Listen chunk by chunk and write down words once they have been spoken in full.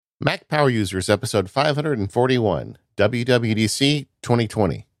Mac Power Users, episode 541, WWDC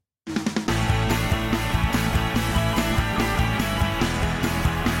 2020.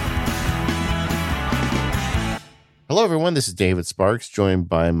 Hello, everyone. This is David Sparks, joined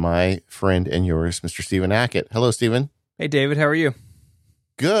by my friend and yours, Mr. Stephen Hackett. Hello, Stephen. Hey, David. How are you?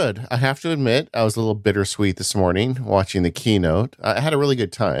 Good. I have to admit, I was a little bittersweet this morning watching the keynote. I had a really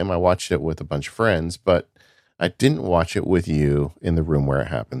good time. I watched it with a bunch of friends, but I didn't watch it with you in the room where it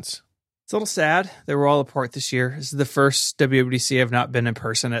happens. It's a little sad. They were all apart this year. This is the first WWDC I've not been in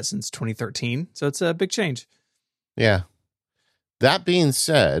person at since 2013. So it's a big change. Yeah. That being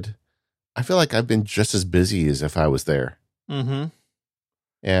said, I feel like I've been just as busy as if I was there. Mm-hmm.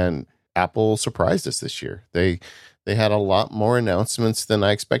 And Apple surprised us this year. They had a lot more announcements than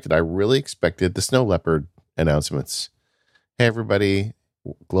I expected. I really expected the Snow Leopard announcements. Hey, everybody,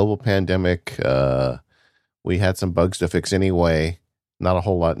 global pandemic. We had some bugs to fix anyway. Not a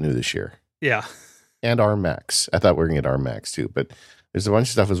whole lot new this year. Yeah. And our Macs. I thought we were going to get our Macs too, but there's a bunch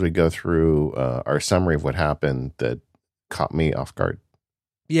of stuff as we go through our summary of what happened that caught me off guard.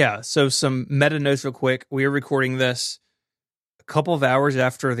 Yeah. So some meta notes real quick. We are recording this a couple of hours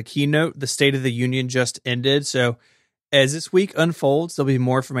after the keynote. The State of the Union just ended. So as this week unfolds, there'll be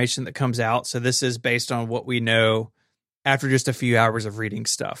more information that comes out. So this is based on what we know after just a few hours of reading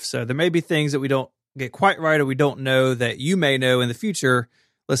stuff. So there may be things that we don't get quite right or we don't know that you may know in the future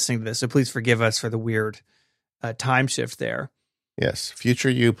listening to this. So please forgive us for the weird time shift there. Yes. Future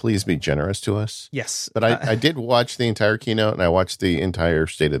you, please be generous to us. Yes. But I did watch the entire keynote and I watched the entire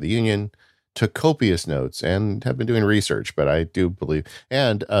State of the Union, took copious notes and have been doing research, but I do believe,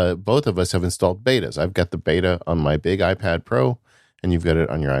 and both of us have installed betas. I've got the beta on my big iPad Pro and you've got it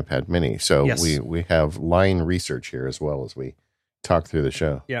on your iPad Mini. So yes. we have line research here as well as we talk through the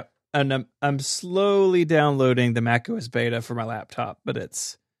show. Yep. And I'm slowly downloading the macOS beta for my laptop, but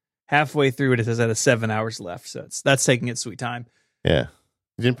it's halfway through it. It says it has 7 hours left. So that's taking its sweet time. Yeah.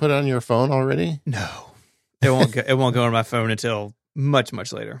 You didn't put it on your phone already? No, it won't go, it won't go on my phone until much,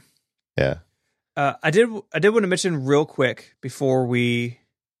 much later. Yeah. I did want to mention real quick before we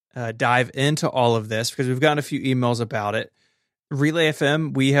dive into all of this, because we've gotten a few emails about it. Relay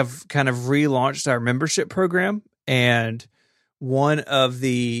FM, we have kind of relaunched our membership program, and one of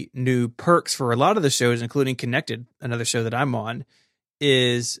the new perks for a lot of the shows, including Connected, another show that I'm on,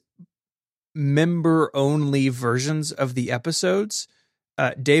 is member-only versions of the episodes.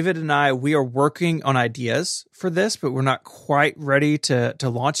 David and I, we are working on ideas for this, but we're not quite ready to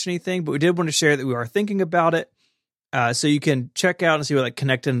launch anything. But we did want to share that we are thinking about it. So you can check out and see what like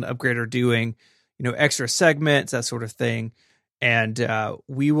Connected and Upgrade are doing, extra segments, that sort of thing. And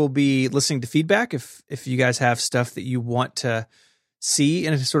we will be listening to feedback. If you guys have stuff that you want to see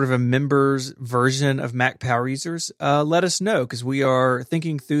in a sort of a members version of Mac Power Users, let us know, because we are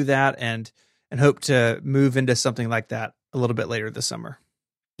thinking through that and hope to move into something like that a little bit later this summer.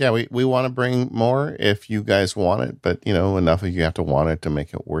 Yeah, we want to bring more if you guys want it, but enough of you have to want it to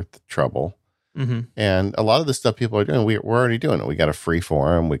make it worth the trouble. Mm-hmm. And a lot of the stuff people are doing, we're already doing it. We got a free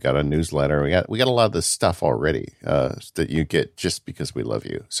forum, we got a newsletter, we got a lot of this stuff already that you get just because we love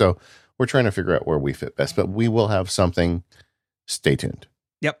you. So we're trying to figure out where we fit best, but we will have something. Stay tuned.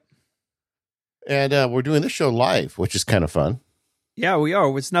 Yep. And we're doing this show live, which is kind of fun. Yeah, we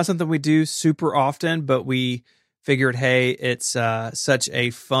are. It's not something we do super often, but we figured, hey, it's such a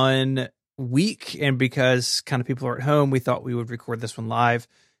fun week, and because kind of people are at home, we thought we would record this one live.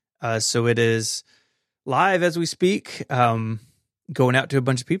 So it is live as we speak, going out to a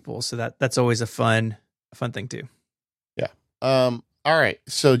bunch of people. So that's always a fun thing too. Yeah. All right.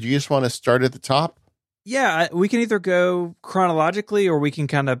 So do you just want to start at the top? Yeah, we can either go chronologically or we can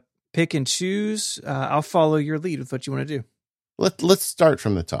kind of pick and choose. I'll follow your lead with what you want to do. Let's start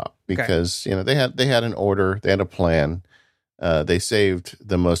from the top, because they had an order, they had a plan. They saved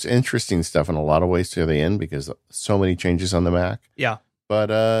the most interesting stuff in a lot of ways to the end because so many changes on the Mac. Yeah. But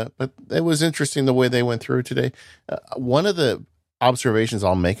it was interesting the way they went through today. One of the observations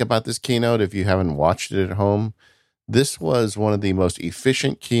I'll make about this keynote, if you haven't watched it at home, this was one of the most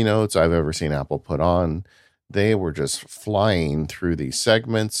efficient keynotes I've ever seen Apple put on. They were just flying through these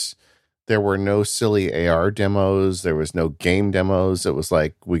segments. There were no silly AR demos. There was no game demos. It was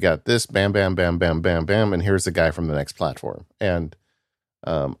like, we got this, bam, bam, bam, bam, bam, bam, and here's the guy from the next platform. And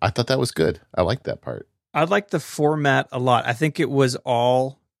I thought that was good. I liked that part. I liked the format a lot. I think it was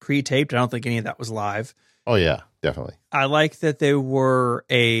all pre-taped. I don't think any of that was live. Oh, yeah, definitely. I like that there were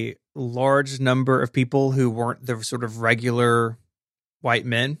a large number of people who weren't the sort of regular white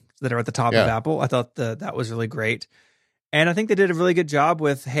men that are at the top of Apple. I thought that was really great. And I think they did a really good job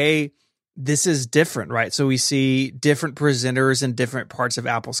with, hey, this is different, right? So we see different presenters in different parts of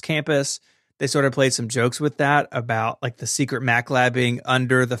Apple's campus. They sort of played some jokes with that about like the secret Mac lab being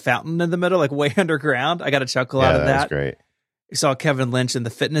under the fountain in the middle, like way underground. I got a chuckle out of that. That was great. You saw Kevin Lynch in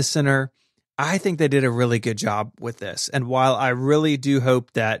the fitness center. I think they did a really good job with this. And while I really do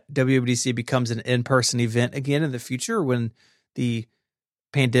hope that WWDC becomes an in-person event again in the future when the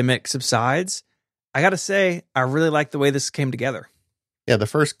pandemic subsides, I got to say, I really like the way this came together. Yeah, the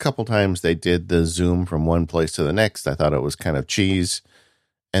first couple times they did the Zoom from one place to the next, I thought it was kind of cheese.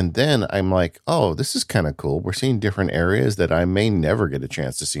 And then I'm like, oh, this is kind of cool. We're seeing different areas that I may never get a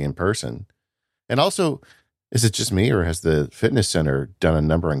chance to see in person. And also, is it just me or has the fitness center done a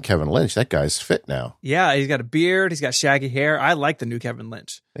number on Kevin Lynch? That guy's fit now. Yeah, he's got a beard. He's got shaggy hair. I like the new Kevin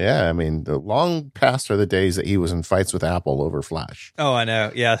Lynch. Yeah, I mean, the long past are the days that he was in fights with Apple over Flash. Oh, I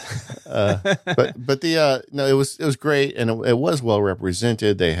know. Yeah. But the no, it was great, and it was well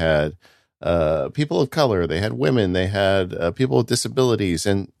represented. They had people of color, they had women, they had people with disabilities,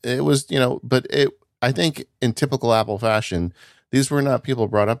 and it was but I think in typical Apple fashion, these were not people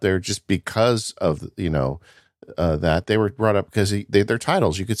brought up there just because of that. They were brought up because their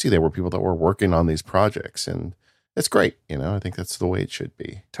titles. You could see they were people that were working on these projects, and it's great. I think that's the way it should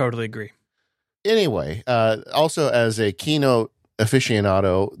be. Totally agree. Anyway, also as a keynote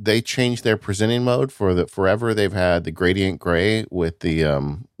aficionado, they changed their presenting mode for forever. They've had the gradient gray with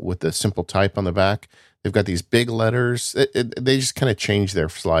the simple type on the back. They've got these big letters. They just kind of changed their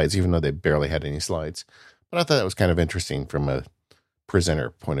slides, even though they barely had any slides. But I thought that was kind of interesting from a presenter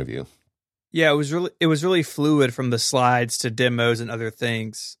point of view. Yeah, it was really fluid from the slides to demos and other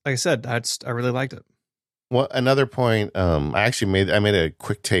things. Like I said, I really liked it. Well, another point, I made a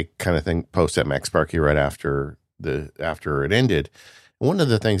quick take kind of thing post at MacSparky right after it ended. One of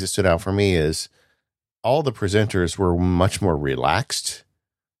the things that stood out for me is all the presenters were much more relaxed.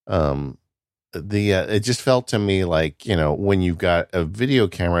 It just felt to me like, when you've got a video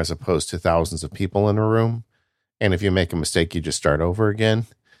camera as opposed to thousands of people in a room, and if you make a mistake, you just start over again.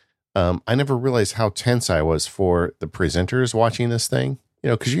 I never realized how tense I was for the presenters watching this thing,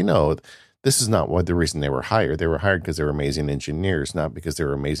 because this is not the reason they were hired. They were hired because they were amazing engineers, not because they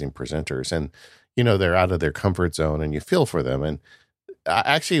were amazing presenters. And, they're out of their comfort zone and you feel for them. And I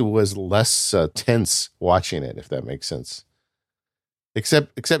actually was less tense watching it, if that makes sense.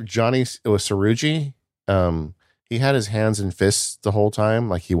 Except Johnny Saruji, he had his hands and fists the whole time,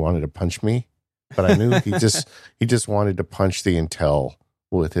 like he wanted to punch me. But I knew he just wanted to punch the Intel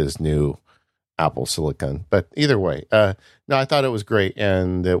with his new Apple Silicon. But either way, no, I thought it was great,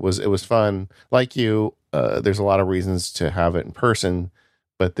 and it was fun. Like you, there's a lot of reasons to have it in person,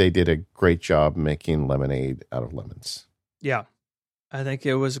 but they did a great job making lemonade out of lemons. Yeah, I think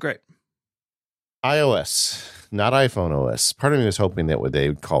it was great. iOS, not iPhone OS. Part of me was hoping that they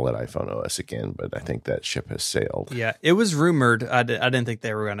would call it iPhone OS again, but I think that ship has sailed. Yeah, it was rumored. I didn't think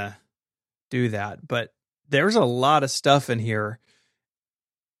they were going to do that, but there's a lot of stuff in here.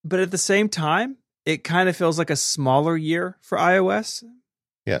 But at the same time, it kind of feels like a smaller year for iOS.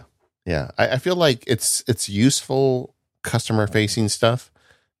 Yeah. I feel like it's useful customer-facing stuff,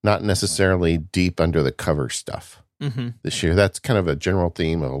 not necessarily deep under the cover stuff this year. That's kind of a general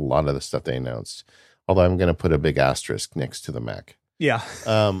theme of a lot of the stuff they announced. Although I'm going to put a big asterisk next to the Mac. Yeah.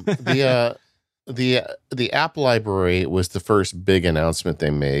 The app library was the first big announcement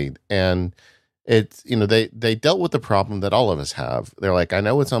they made, and it's they dealt with the problem that all of us have. They're like, I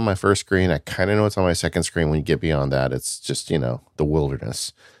know what's on my first screen, I kind of know what's on my second screen. When you get beyond that, it's just the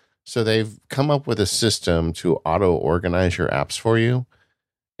wilderness. So they've come up with a system to auto organize your apps for you,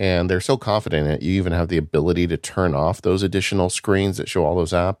 and they're so confident in it, you even have the ability to turn off those additional screens that show all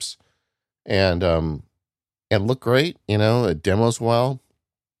those apps, and look great. It demos well.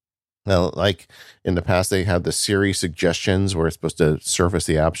 Now, like in the past, they had the Siri suggestions where it's supposed to surface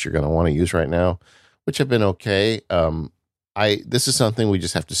the apps you're going to want to use right now, which have been okay. This is something we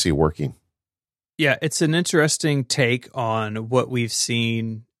just have to see working. Yeah, it's an interesting take on what we've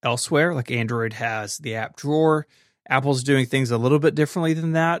seen elsewhere. Like Android has the app drawer. Apple's doing things a little bit differently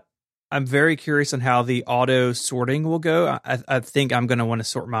than that. I'm very curious on how the auto sorting will go. I think I'm going to want to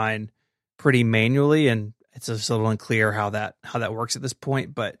sort mine pretty manually, and it's just a little unclear how that works at this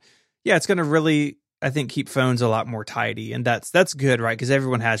point. But yeah, it's going to really, I think, keep phones a lot more tidy, and that's good, right? Because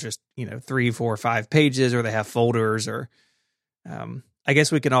everyone has just 3, 4, 5 pages, or they have folders, or I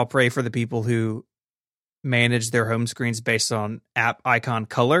guess we can all pray for the people who manage their home screens based on app icon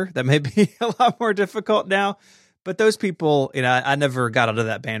color. That may be a lot more difficult now, but those people, I never got onto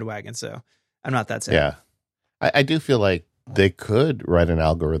that bandwagon, so I'm not that sad. Yeah, I do feel like they could write an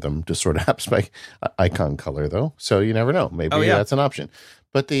algorithm to sort apps by icon color, though. So you never know. Maybe that's an option.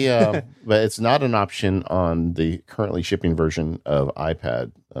 But but it's not an option on the currently shipping version of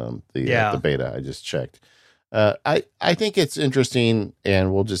iPad. The beta I just checked. I think it's interesting,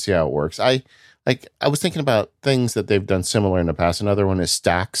 and we'll just see how it works. I was thinking about things that they've done similar in the past. Another one is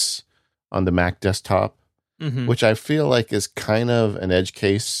Stacks on the Mac desktop, which I feel like is kind of an edge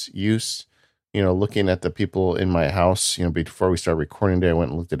case use. Looking at the people in my house, before we started recording today, I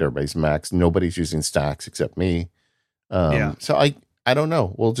went and looked at everybody's Macs. Nobody's using Stacks except me. So I don't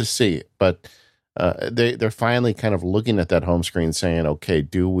know. We'll just see. But they're finally kind of looking at that home screen saying, okay,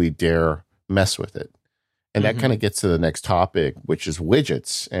 do we dare mess with it? And that kind of gets to the next topic, which is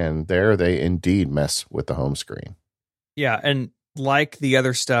widgets. And there they indeed mess with the home screen. Yeah. And like the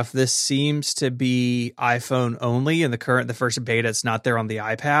other stuff, this seems to be iPhone only. In the first beta, it's not there on the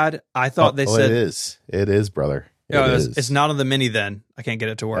iPad. I thought they said... It is, brother. It's not on the Mini then. I can't get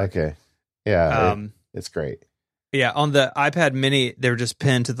it to work. Okay. Yeah, it's great. Yeah, on the iPad Mini, they're just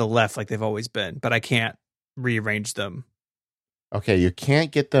pinned to the left like they've always been, but I can't rearrange them. Okay, you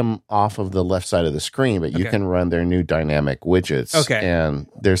can't get them off of the left side of the screen, but you can run their new dynamic widgets. Okay. And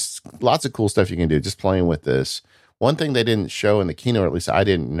there's lots of cool stuff you can do just playing with this. One thing they didn't show in the keynote, or at least I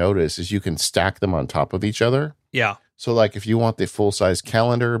didn't notice, is you can stack them on top of each other. Yeah. So like if you want the full-size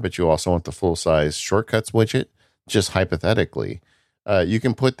calendar, but you also want the full-size shortcuts widget, just hypothetically, you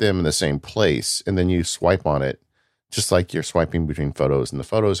can put them in the same place, and then you swipe on it, just like you're swiping between photos in the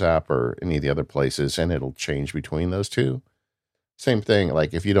Photos app or any of the other places, and it'll change between those two. Same thing,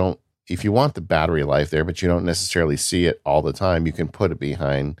 like if you want the battery life there, but you don't necessarily see it all the time, you can put it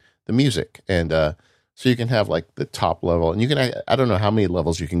behind the music. And so you can have like the top level, and you can, I don't know how many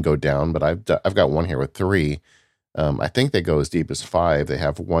levels you can go down, but I've got one here with 3. I think they go as deep as 5. They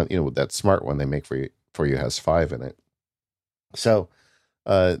have one, that smart one they make for you has 5 in it. So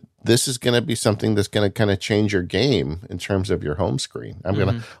this is going to be something that's going to kind of change your game in terms of your home screen.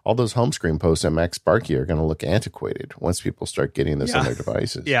 All those home screen posts at Mac Sparky are going to look antiquated once people start getting this on their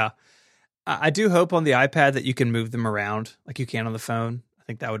devices. Yeah. I do hope on the iPad that you can move them around like you can on the phone. I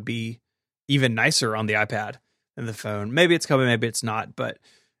think that would be even nicer on the iPad than the phone. Maybe it's coming, maybe it's not. But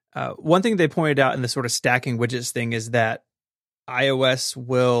one thing they pointed out in the sort of stacking widgets thing is that iOS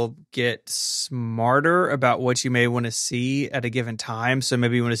will get smarter about what you may want to see at a given time. So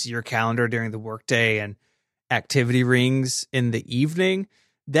maybe you want to see your calendar during the workday and activity rings in the evening.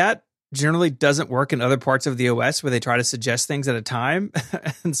 That generally doesn't work in other parts of the OS where they try to suggest things at a time.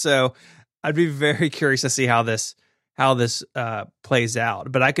 And so I'd be very curious to see how this plays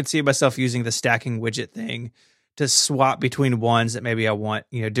out. But I could see myself using the stacking widget thing to swap between ones that maybe I want,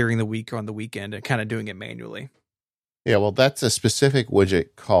 during the week or on the weekend, and kind of doing it manually. Yeah, well, that's a specific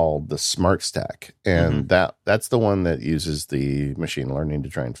widget called the Smart Stack, and that's the one that uses the machine learning to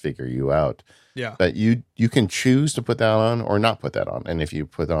try and figure you out. Yeah, but you can choose to put that on or not put that on, and if you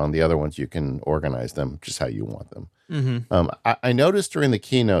put on the other ones, you can organize them just how you want them. I noticed during the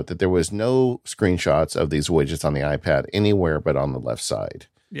keynote that there was no screenshots of these widgets on the iPad anywhere but on the left side.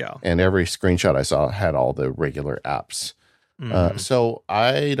 Yeah, and every screenshot I saw had all the regular apps. So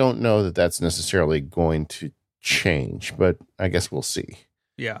I don't know that that's necessarily going to change, but I guess we'll see.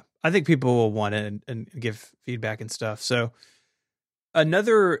 Yeah, I think people will want it and give feedback and stuff. So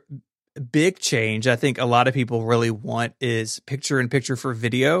another big change I think a lot of people really want is picture-in-picture for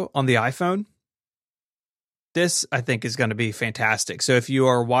video on the iPhone. This, I think, is going to be fantastic. So if you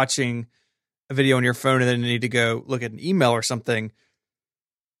are watching a video on your phone and then you need to go look at an email or something,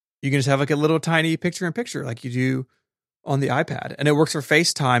 you can just have like a little tiny picture-in-picture like you do on the iPad. And it works for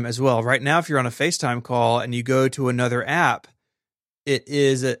FaceTime as well. Right now, if you're on a FaceTime call and you go to another app, it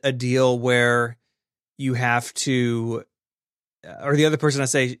is a deal where you have to, or the other person, I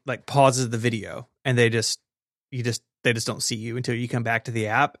say, like pauses the video and they just don't see you until you come back to the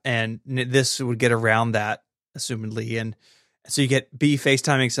app. And this would get around that, assumedly. And so you get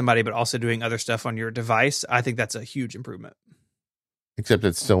FaceTiming somebody, but also doing other stuff on your device. I think that's a huge improvement. Except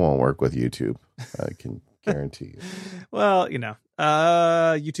it still won't work with YouTube. I can guarantee you. Well,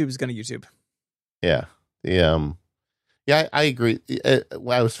 YouTube is going to YouTube. Yeah. I agree. It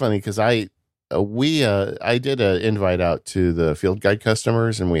was funny because I did an invite out to the Field Guide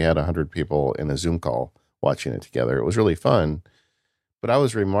customers, and we had 100 people in a Zoom call watching it together. It was really fun, but it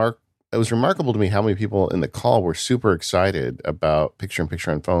was remarkable to me how many people in the call were super excited about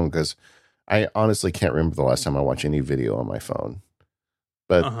picture-in-picture on phone, because I honestly can't remember the last time I watched any video on my phone.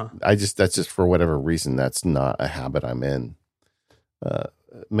 But that's just for whatever reason, that's not a habit I'm in.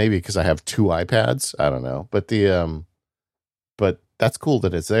 Maybe because I have 2 iPads. I don't know. But but that's cool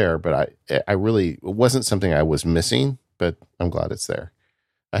that it's there. But I really, it wasn't something I was missing. but I'm glad it's there.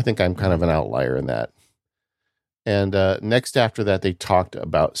 I think I'm kind of an outlier in that. And next after that, they talked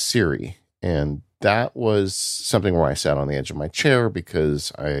about Siri. And that was something where I sat on the edge of my chair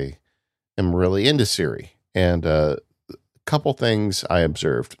because I am really into Siri. And a couple things I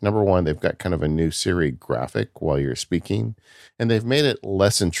observed. Number one, they've got kind of a new Siri graphic while you're speaking, and they've made it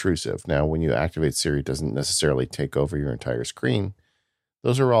less intrusive. Now, when you activate Siri, it doesn't necessarily take over your entire screen.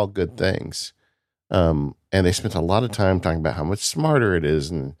 Those are all good things. And they spent a lot of time talking about how much smarter it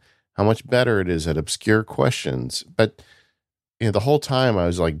is and how much better it is at obscure questions. But the whole time I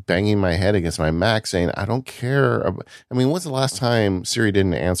was like banging my head against my Mac saying, I don't care. I mean, when's the last time Siri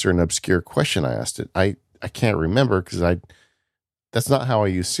didn't answer an obscure question I asked it? I can't remember because that's not how I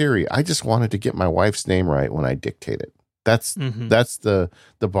use Siri. I just wanted to get my wife's name right when I dictate it. That's the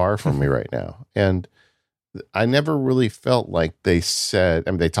bar for me right now. And I never really felt like they said,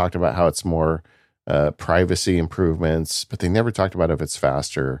 I mean, they talked about how it's more privacy improvements, but they never talked about if it's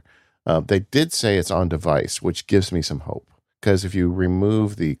faster. They did say it's on device, which gives me some hope, because if you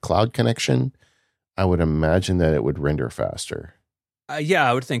remove the cloud connection, I would imagine that it would render faster. Yeah,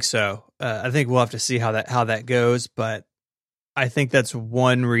 I would think so. I think we'll have to see how that goes, but I think that's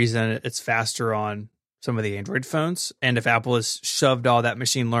one reason it's faster on some of the Android phones. And if Apple has shoved all that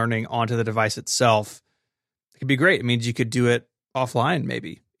machine learning onto the device itself, it could be great. It means you could do it offline,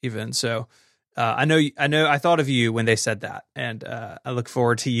 maybe even. So I know. I thought of you when they said that, and I look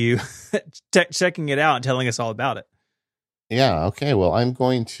forward to you checking it out and telling us all about it. Yeah. Okay. Well, I'm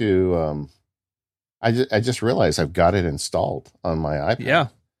going to. I just realized I've got it installed on my iPad. Yeah.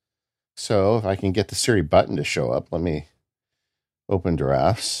 So if I can get the Siri button to show up, let me open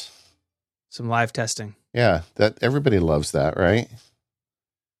Drafts. Some live testing. Yeah, that everybody loves that, right?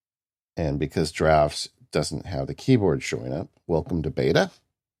 And because Drafts doesn't have the keyboard showing up, welcome to beta.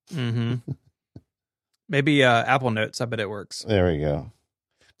 Mm-hmm. Maybe Apple Notes. I bet it works. There we go.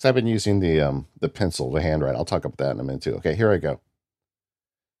 So I've been using the pencil to handwrite. I'll talk about that in a minute too. Okay, here I go.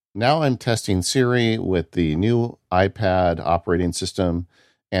 Now I'm testing Siri with the new iPad operating system,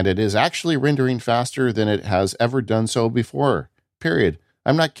 and it is actually rendering faster than it has ever done so before. Period.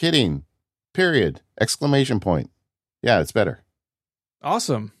 I'm not kidding. Period. Exclamation point. Yeah, it's better.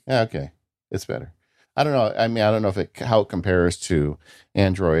 Awesome. Yeah, okay. It's better. I don't know. I mean, I don't know how it compares to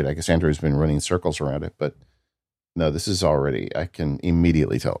Android. I guess Android's been running circles around it, but no, this is already, I can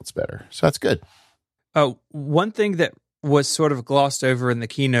immediately tell it's better. So that's good. Oh, one thing that was sort of glossed over in the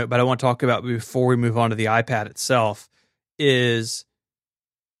keynote, but I want to talk about before we move on to the iPad itself, is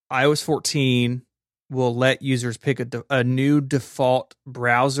iOS 14 will let users pick a new default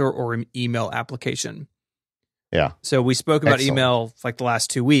browser or email application. Yeah. So we spoke about Excellent. email like the last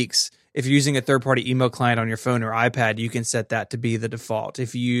 2 weeks. If you're using a third-party email client on your phone or iPad, you can set that to be the default.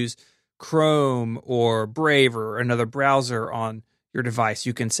 If you use Chrome or Brave or another browser on your device,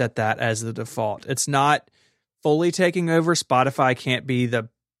 you can set that as the default. It's not fully taking over. Spotify can't be the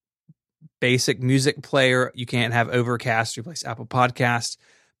basic music player. You can't have Overcast replace Apple Podcasts.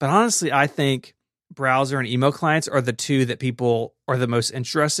 But honestly, I think browser and email clients are the two that people are the most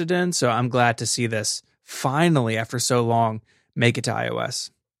interested in. So I'm glad to see this finally, after so long, make it to iOS.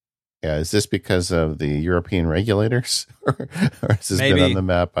 Yeah, is this because of the European regulators, or has this Maybe. been on the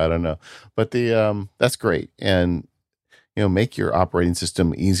map? I don't know, but that's great, and make your operating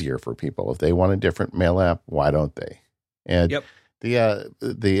system easier for people. If they want a different mail app, why don't they? And Yep.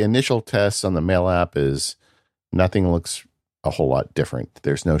 the initial tests on the mail app is nothing looks a whole lot different.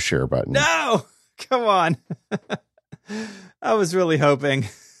 There's no share button. No, come on. I was really hoping.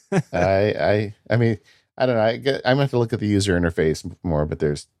 I mean. I don't know. I'm going to have to look at the user interface more, but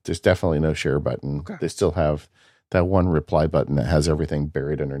there's definitely no share button. Okay. They still have that one reply button that has everything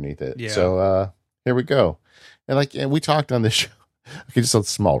buried underneath it. Yeah. So here we go. And we talked on this show. Okay, just a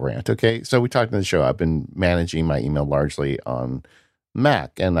small rant. Okay, so we talked on the show. I've been managing my email largely on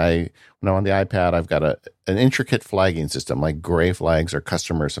Mac, and when I'm on the iPad, I've got an intricate flagging system. Like gray flags are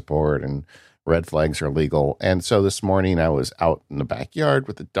customer support, and red flags are legal. And so this morning I was out in the backyard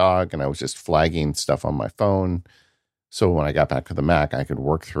with the dog, and I was just flagging stuff on my phone. So when I got back to the Mac, I could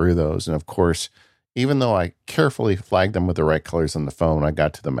work through those. And of course, even though I carefully flagged them with the right colors on the phone, I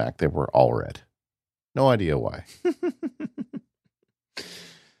got to the Mac, they were all red. No idea why.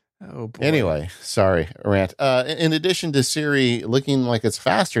 Oh boy. Anyway, sorry, rant. In addition to Siri looking like it's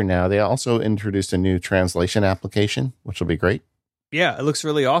faster now, they also introduced a new translation application, which will be great. Yeah, it looks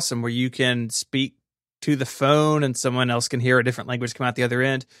really awesome where you can speak to the phone and someone else can hear a different language come out the other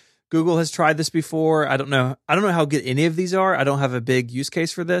end. Google has tried this before. I don't know how good any of these are. I don't have a big use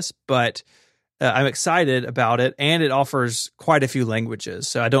case for this, but I'm excited about it, and it offers quite a few languages.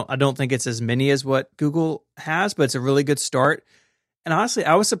 So I don't think it's as many as what Google has, but it's a really good start. And honestly,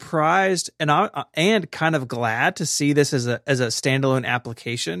 I was surprised and kind of glad to see this as a standalone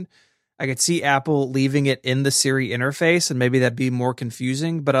application. I could see Apple leaving it in the Siri interface, and maybe that'd be more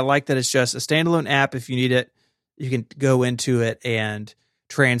confusing. But I like that it's just a standalone app. If you need it, you can go into it and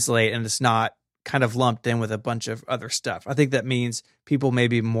translate, and it's not kind of lumped in with a bunch of other stuff. I think that means people may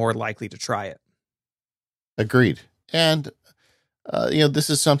be more likely to try it. Agreed. And this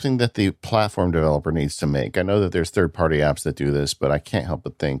is something that the platform developer needs to make. I know that there's third-party apps that do this, but I can't help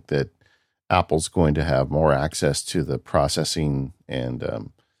but think that Apple's going to have more access to the processing and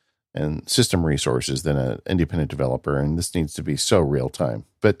system resources than an independent developer, and this needs to be so real time.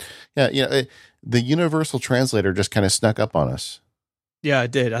 But the universal translator just kind of snuck up on us. Yeah,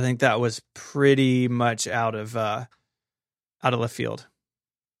 it did. I think that was pretty much out of left field.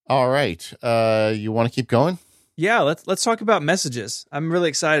 All right, you want to keep going? Yeah, let's talk about messages. I'm really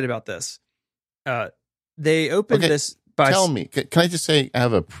excited about this. They opened this by... Tell me, can I just say, I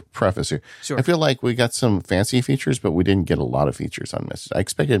have a preface here. Sure. I feel like we got some fancy features, but we didn't get a lot of features on message. I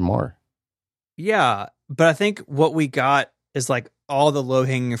expected more. Yeah, but I think what we got is like all the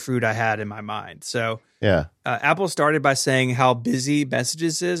low-hanging fruit I had in my mind. So yeah, Apple started by saying how busy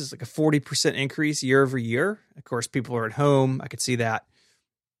Messages is. It's like a 40% increase year over year. Of course, people are at home. I could see that.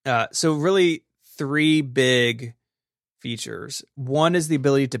 So really, 3 big features. One is the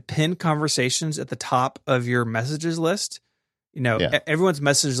ability to pin conversations at the top of your messages list. Everyone's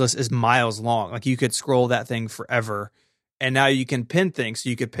message list is miles long. Like you could scroll that thing forever. And now you can pin things. So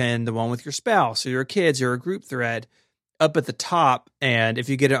you could pin the one with your spouse or your kids or a group thread up at the top. And if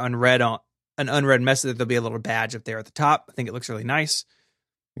you get an unread message, there'll be a little badge up there at the top. I think it looks really nice.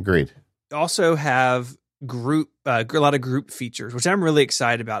 Agreed. You also have a lot of group features, which I'm really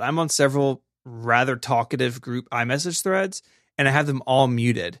excited about. I'm on several rather talkative group iMessage threads, and I have them all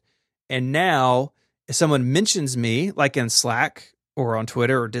muted. And now if someone mentions me, like in Slack or on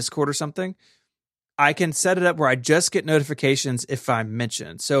Twitter or Discord or something, I can set it up where I just get notifications if I'm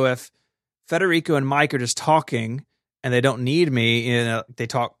mentioned. So if Federico and Mike are just talking and they don't need me, they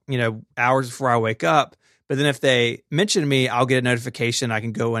talk, hours before I wake up, but then if they mention me, I'll get a notification. I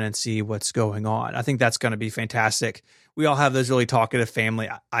can go in and see what's going on. I think that's going to be fantastic. We all have those really talkative family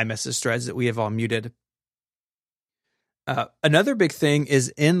iMessage threads that we have all muted. Another big thing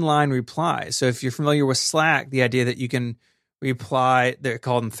is inline replies. So if you're familiar with Slack, the idea that you can reply, they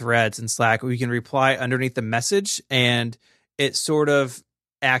call them threads in Slack, where you can reply underneath the message, and it sort of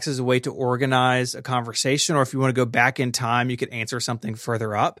acts as a way to organize a conversation. Or if you want to go back in time, you could answer something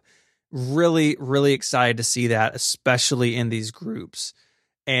further up. Really, really excited to see that, especially in these groups.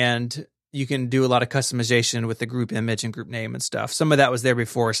 And you can do a lot of customization with the group image and group name and stuff. Some of that was there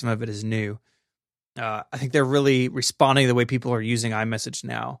before. Some of it is new. I think they're really responding to the way people are using iMessage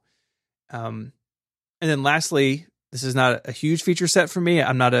now. And then lastly, this is not a huge feature set for me.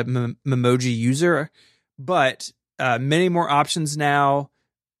 I'm not a Memoji user, but many more options now,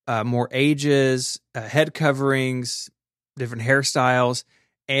 more ages, head coverings, different hairstyles,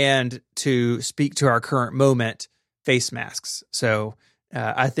 and to speak to our current moment, face masks. So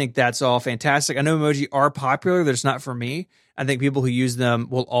I think that's all fantastic. I know emoji are popular. They're just not for me. I think people who use them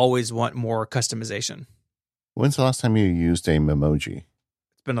will always want more customization. When's the last time you used a Memoji?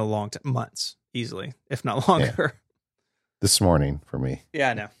 It's been a long time, months, easily, if not longer. Yeah. This morning for me.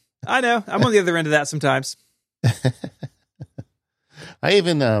 Yeah, I know. I'm on the other end of that sometimes. I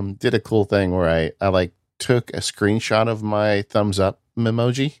even did a cool thing where I took a screenshot of my thumbs up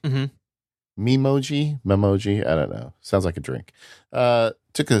Memoji. Mm-hmm. Memoji, I don't know. Sounds like a drink.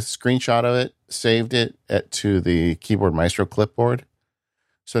 Took a screenshot of it, saved it to the Keyboard Maestro clipboard.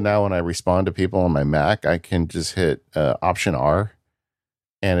 So now when I respond to people on my Mac, I can just hit Option R,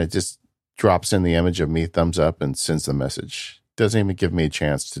 and it just drops in the image of me thumbs up and sends the message. Doesn't even give me a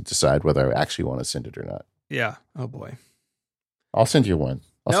chance to decide whether I actually want to send it or not. Yeah. Oh boy. I'll send you one.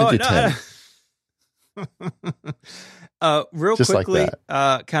 I'll send you 10. Real just quickly,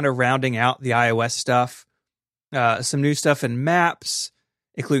 like kind of rounding out the iOS stuff, some new stuff in Maps,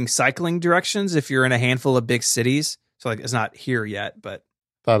 including cycling directions if you're in a handful of big cities. So it's not here yet, but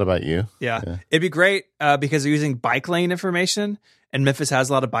thought about you. Yeah. It'd be great because they're using bike lane information, and Memphis has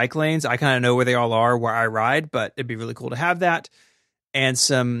a lot of bike lanes. I kind of know where they all are where I ride, but it'd be really cool to have that. And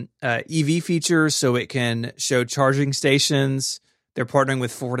some EV features so it can show charging stations. They're partnering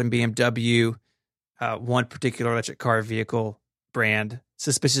with Ford and BMW. One particular electric car vehicle brand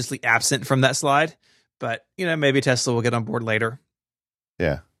suspiciously absent from that slide, but maybe Tesla will get on board later.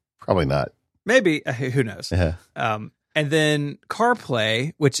 Yeah, probably not. Maybe, who knows? Yeah. And then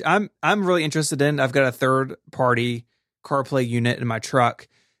CarPlay, which I'm really interested in. I've got a third-party CarPlay unit in my truck.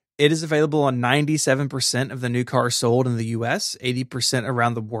 It is available on 97% of the new cars sold in the US, 80%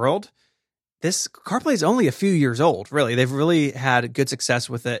 around the world. This CarPlay is only a few years old, really. They've really had good success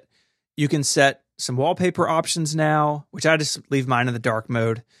with it. You can set some wallpaper options now, which I just leave mine in the dark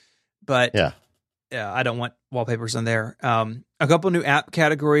mode. But Yeah. I don't want wallpapers on there. A couple new app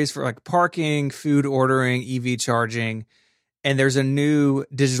categories for like parking, food ordering, EV charging. And there's a new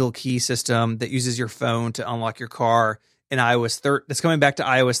digital key system that uses your phone to unlock your car in iOS 13. That's coming back to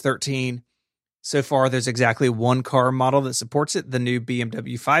iOS 13. So far, there's exactly one car model that supports it, the new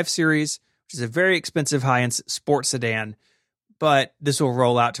BMW 5 Series, which is a very expensive high-end sports sedan. But this will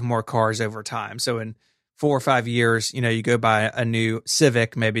roll out to more cars over time. So in 4 or 5 years, you go buy a new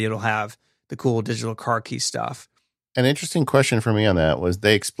Civic, maybe it'll have the cool digital car key stuff. An interesting question for me on that was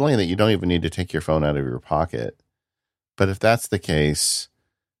they explained that you don't even need to take your phone out of your pocket. But if that's the case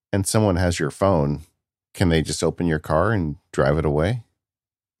and someone has your phone, can they just open your car and drive it away?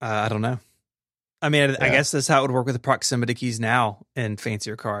 I don't know. I mean, I guess that's how it would work with the proximity keys now in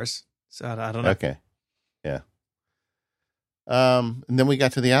fancier cars. So I don't know. Okay. Yeah. And then we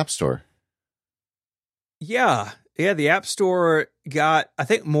got to the App Store. Yeah. Yeah, the App Store got, I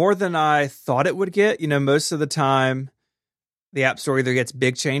think, more than I thought it would get. Most of the time, the App Store either gets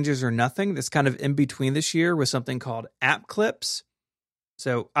big changes or nothing. That's kind of in between this year with something called App Clips.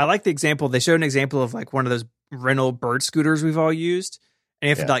 So I like the example. They showed an example of like one of those rental bird scooters we've all used. And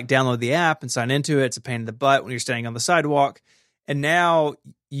you have to like download the app and sign into it. It's a pain in the butt when you're standing on the sidewalk. And now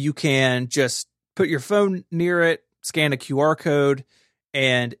you can just put your phone near it, scan a QR code,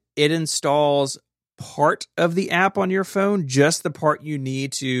 and it installs part of the app on your phone, just the part you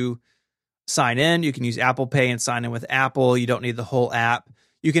need to sign in. You can use Apple Pay and sign in with Apple. You don't need the whole app.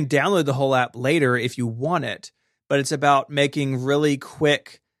 You can download the whole app later if you want it, but it's about making really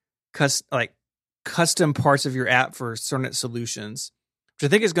quick custom parts of your app for certain solutions, which I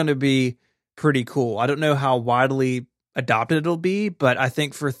think is going to be pretty cool. I don't know how widely adopted it'll be, but I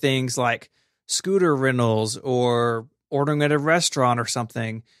think for things like scooter rentals or ordering at a restaurant or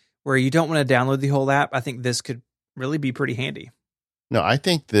something where you don't want to download the whole app, I think this could really be pretty handy. No, I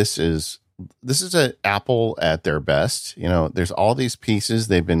think this is an Apple at their best. There's all these pieces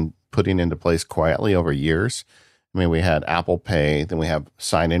they've been putting into place quietly over years. I mean, we had Apple Pay, then we have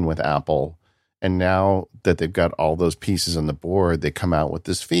sign in with Apple. And now that they've got all those pieces on the board, they come out with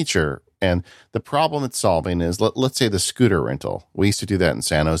this feature. And the problem it's solving is, let's say the scooter rental. We used to do that in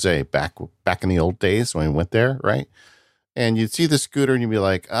San Jose back in the old days when we went there, right? And you'd see the scooter and you'd be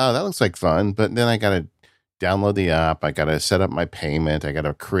like, oh, that looks like fun. But then I got to download the app. I got to set up my payment. I got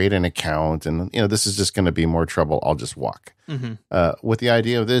to create an account. And, this is just going to be more trouble. I'll just walk. Mm-hmm. What the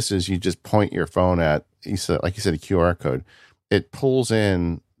idea of this is you just point your phone at, like you said, a QR code. It pulls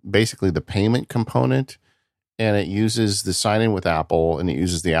in basically the payment component, and it uses the sign in with Apple, and it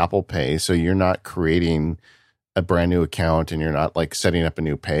uses the Apple Pay. So you're not creating a brand new account, and you're not like setting up a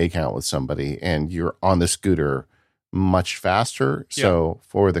new pay account with somebody, and you're on the scooter much faster. Yeah. So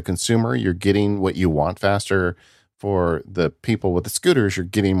for the consumer, you're getting what you want faster. For the people with the scooters, you're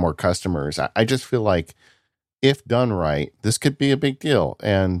getting more customers. I just feel like if done right, this could be a big deal.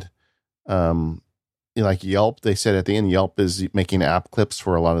 And, like Yelp, they said at the end, Yelp is making app clips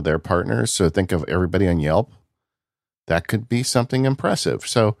for a lot of their partners. So think of everybody on Yelp. That could be something impressive.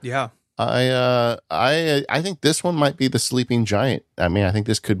 So yeah, I think this one might be the sleeping giant. I mean, I think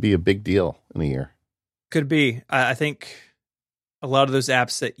this could be a big deal in the year. Could be. I think a lot of those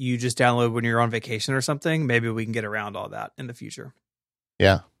apps that you just download when you're on vacation or something, maybe we can get around all that in the future.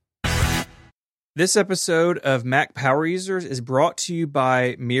 Yeah. This episode of Mac Power Users is brought to you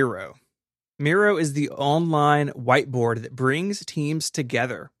by Miro. Miro is the online whiteboard that brings teams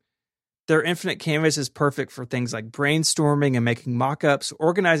together. Their infinite canvas is perfect for things like brainstorming and making mock-ups,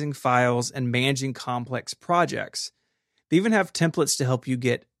 organizing files, and managing complex projects. They even have templates to help you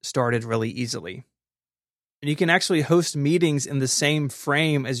get started really easily. And you can actually host meetings in the same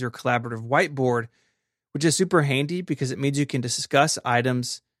frame as your collaborative whiteboard, which is super handy because it means you can discuss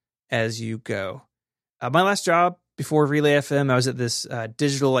items as you go. My last job before Relay FM, I was at this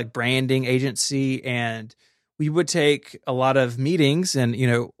digital branding agency, and we would take a lot of meetings and,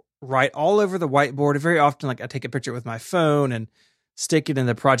 write all over the whiteboard. Very often, I take a picture with my phone and stick it in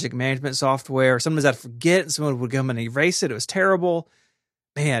the project management software. Sometimes I'd forget and someone would come and erase it. It was terrible.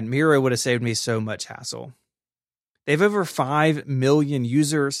 Man, Miro would have saved me so much hassle. They have over 5 million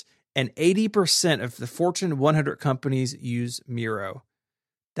users, and 80% of the Fortune 100 companies use Miro.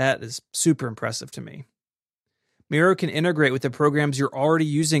 That is super impressive to me. Miro can integrate with the programs you're already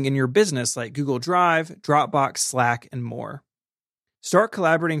using in your business like Google Drive, Dropbox, Slack, and more. Start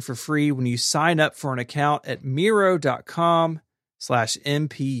collaborating for free when you sign up for an account at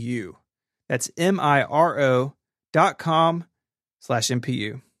Miro.com/MPU. That's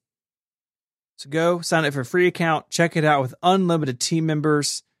MIRO.com/MPU. So go sign up for a free account. Check it out with unlimited team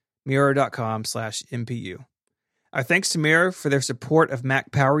members. Miro.com/MPU. Our thanks to Miro for their support of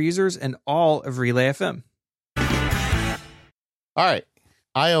Mac Power users and all of Relay FM. All right.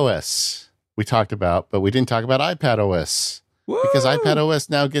 iOS we talked about, but we didn't talk about iPadOS. Woo! Because iPadOS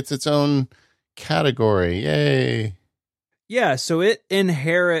now gets its own category. Yay. Yeah, so it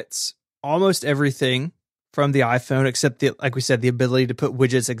inherits almost everything from the iPhone, except, like we said, the ability to put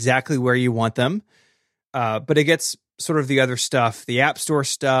widgets exactly where you want them. But it gets sort of the other stuff, the App Store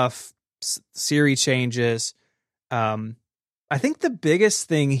stuff, Siri changes. I think the biggest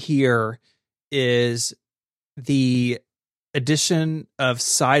thing here is the addition of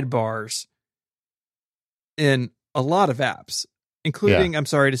sidebars in a lot of apps, including, I'm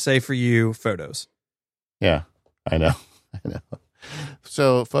sorry to say for you, Photos. Yeah, I know.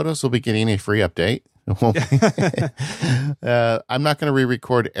 So Photos will be getting a free update. I'm not going to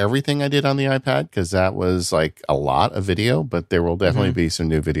re-record everything I did on the iPad because that was like a lot of video, but there will definitely be some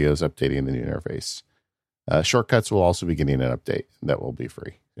new videos updating the new interface. Shortcuts will also be getting an update that will be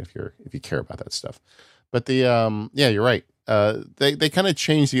free if you care about that stuff. But you're right. They kind of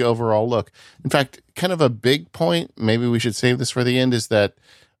change the overall look. In fact, kind of a big point, maybe we should save this for the end, is that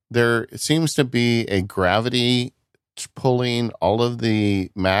there seems to be a gravity pulling all of the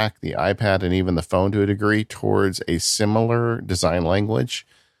Mac, the iPad, and even the phone to a degree towards a similar design language,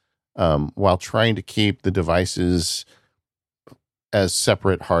 while trying to keep the devices as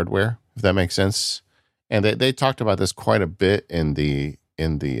separate hardware, if that makes sense. And they talked about this quite a bit in the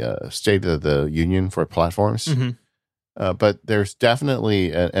State of the Union for platforms. Mm-hmm. But there's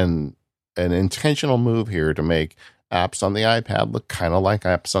definitely an intentional move here to make apps on the iPad look kind of like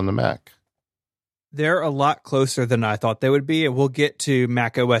apps on the Mac. They're a lot closer than I thought they would be. And we'll get to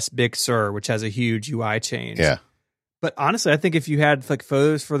macOS Big Sur, which has a huge UI change. Yeah. But honestly, I think if you had like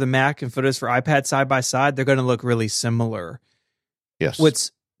Photos for the Mac and Photos for iPad side by side, they're going to look really similar. Yes.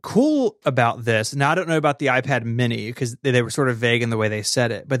 What's cool about this, and I don't know about the iPad mini because they were sort of vague in the way they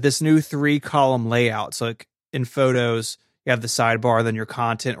said it, but this new 3-column layout. So like in Photos, you have the sidebar, then your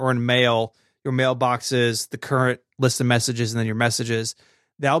content, or in Mail, your mailboxes, the current list of messages, and then your messages.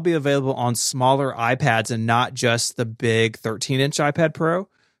 That'll be available on smaller iPads and not just the big 13-inch iPad Pro.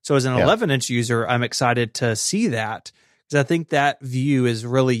 So as an 11-inch user, I'm excited to see that because I think that view is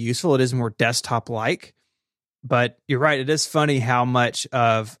really useful. It is more desktop-like. But you're right, it is funny how much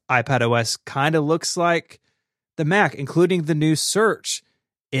of iPadOS kind of looks like the Mac, including the new search.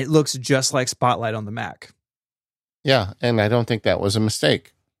 It looks just like Spotlight on the Mac. Yeah, and I don't think that was a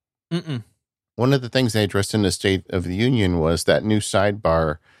mistake. Mm-mm. One of the things they addressed in the State of the Union was that new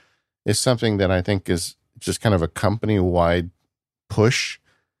sidebar is something that I think is just kind of a company-wide push.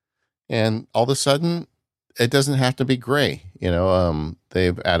 And all of a sudden, it doesn't have to be gray.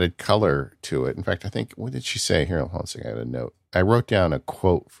 They've added color to it. In fact, I think, what did she say? Here, hold on a second. I had a note. I wrote down a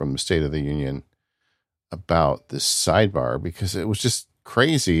quote from the State of the Union about this sidebar because it was just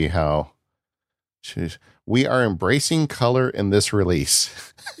crazy how we are embracing color in this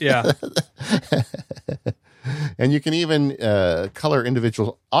release. Yeah. And you can even color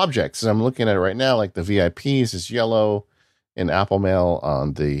individual objects. And I'm looking at it right now, like the VIPs is yellow in Apple Mail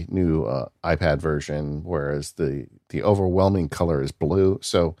on the new iPad version, whereas the overwhelming color is blue.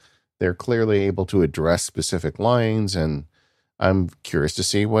 So they're clearly able to address specific lines, and I'm curious to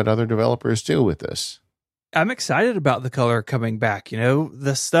see what other developers do with this. I'm excited about the color coming back.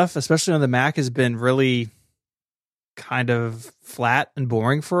 The stuff, especially on the Mac, has been really kind of flat and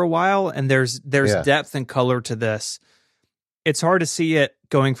boring for a while, and there's depth and color to this. It's hard to see it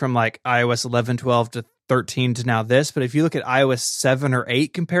going from like iOS 11, 12 to 13 to now this, but if you look at iOS 7 or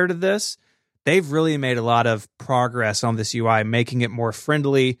 8 compared to this, they've really made a lot of progress on this UI, making it more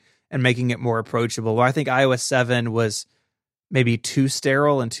friendly and making it more approachable. Where I think iOS 7 was maybe too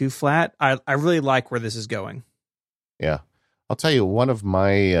sterile and too flat. I really like where this is going. Yeah. I'll tell you, one of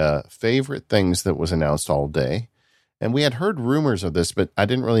my favorite things that was announced all day, and we had heard rumors of this, but I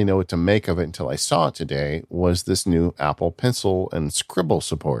didn't really know what to make of it until I saw it today, was this new Apple Pencil and Scribble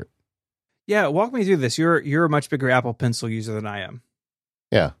support. Yeah, walk me through this. You're a much bigger Apple Pencil user than I am.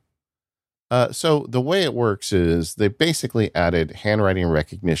 Yeah. So the way it works is they basically added handwriting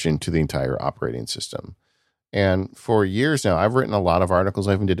recognition to the entire operating system. And for years now, I've written a lot of articles.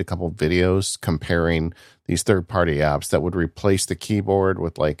 I even did a couple of videos comparing these third-party apps that would replace the keyboard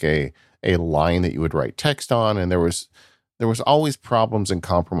with like a line that you would write text on. And there was always problems and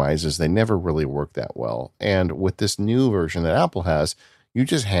compromises. They never really worked that well. And with this new version that Apple has, you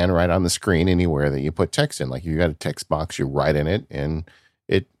just handwrite on the screen anywhere that you put text in. Like you got a text box, you write in it, and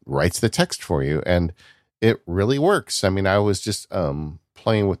it writes the text for you. And it really works. I mean, I was just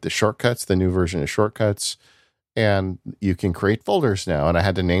playing with the shortcuts, the new version of shortcuts, and you can create folders now. And I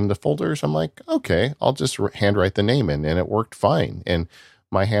had to name the folders. I'm like, okay, I'll just handwrite the name in, and it worked fine. And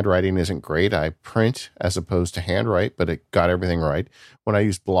my handwriting isn't great. I print as opposed to handwrite, but it got everything right. When I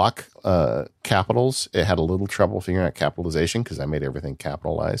used block capitals, it had a little trouble figuring out capitalization because I made everything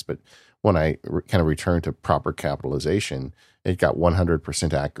capitalized. But when I kind of returned to proper capitalization, it got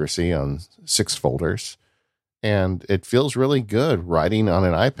 100% accuracy on 6 folders. And it feels really good writing on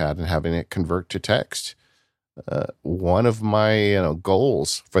an iPad and having it convert to text. One of my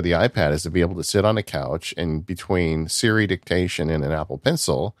goals for the iPad is to be able to sit on a couch and between Siri dictation and an Apple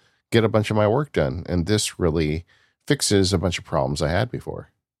Pencil, get a bunch of my work done. And this really fixes a bunch of problems I had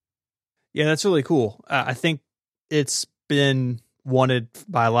before. Yeah, that's really cool. I think it's been wanted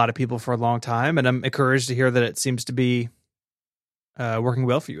by a lot of people for a long time, and I'm encouraged to hear that it seems to be working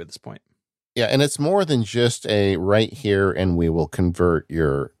well for you at this point. Yeah, and it's more than just a right here and we will convert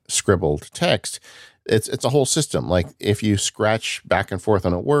your scribbled text. It's a whole system. Like if you scratch back and forth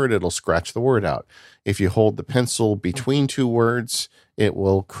on a word, it'll scratch the word out. If you hold the pencil between 2 words, it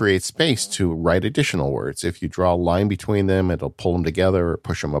will create space to write additional words. If you draw a line between them, it'll pull them together or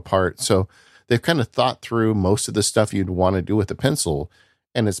push them apart. So they've kind of thought through most of the stuff you'd want to do with the pencil,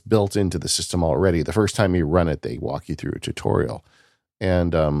 and it's built into the system already. The first time you run it, they walk you through a tutorial.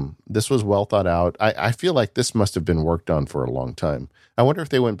 And this was well thought out. I feel like this must have been worked on for a long time. I wonder if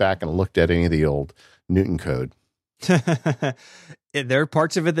they went back and looked at any of the old Newton code. There are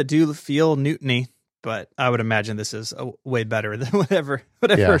parts of it that do feel Newton-y, but I would imagine this is way better than whatever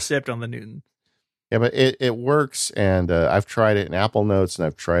shipped on the Newton. Yeah, but it works, and I've tried it in Apple Notes, and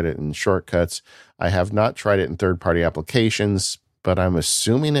I've tried it in Shortcuts. I have not tried it in third-party applications, but I'm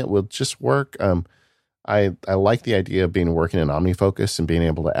assuming it will just work. I like the idea of working in OmniFocus and being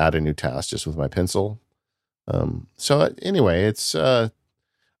able to add a new task just with my pencil. So anyway, it's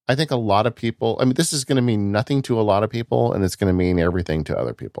I think a lot of people, I mean, this is going to mean nothing to a lot of people, and it's going to mean everything to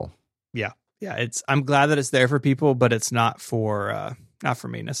other people. Yeah. I'm glad that it's there for people, but it's not for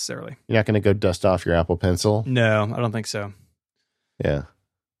me necessarily. You're not going to go dust off your Apple Pencil? No, I don't think so. Yeah.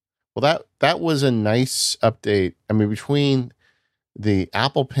 Well, that was a nice update. I mean, between the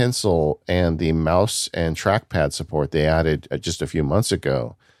Apple Pencil and the mouse and trackpad support they added just a few months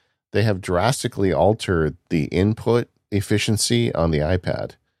ago, they have drastically altered the input efficiency on the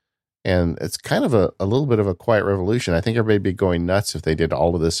iPad. And it's kind of a little bit of a quiet revolution. I think everybody would be going nuts if they did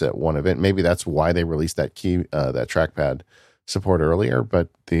all of this at one event. Maybe that's why they released that that trackpad support earlier. But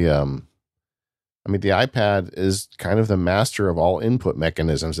the iPad is kind of the master of all input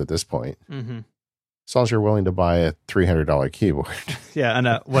mechanisms at this point. Mm-hmm. As long as you're willing to buy a $300 keyboard. Yeah, and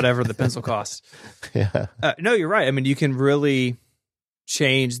whatever the pencil costs. Yeah. No, you're right. I mean, you can really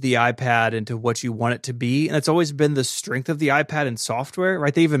change the iPad into what you want it to be. And that's always been the strength of the iPad in software,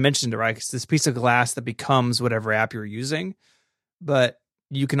 right? They even mentioned it, right? It's this piece of glass that becomes whatever app you're using. But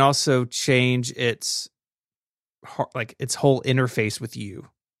you can also change its whole interface with you,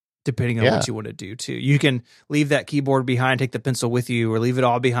 depending on what you want to do too. You can leave that keyboard behind, take the pencil with you, or leave it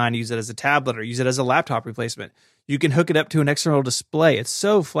all behind, use it as a tablet or use it as a laptop replacement. You can hook it up to an external display. It's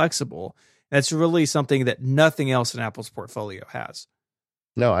so flexible. That's really something that nothing else in Apple's portfolio has.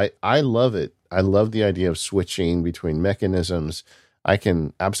 No, I love it. I love the idea of switching between mechanisms. I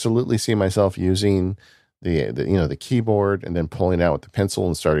can absolutely see myself using the keyboard and then pulling out with the pencil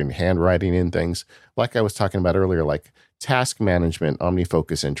and starting handwriting in things. Like I was talking about earlier, like task management,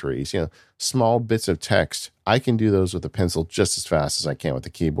 OmniFocus entries, small bits of text. I can do those with a pencil just as fast as I can with the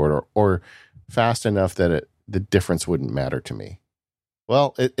keyboard, or fast enough that the difference wouldn't matter to me.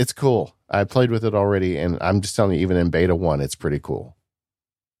 Well, it's cool. I played with it already, and I'm just telling you, even in beta 1, it's pretty cool.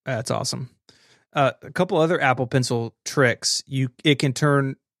 That's awesome. A couple other Apple Pencil tricks. It can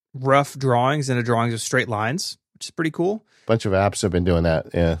turn rough drawings into drawings of straight lines, which is pretty cool. A bunch of apps have been doing that.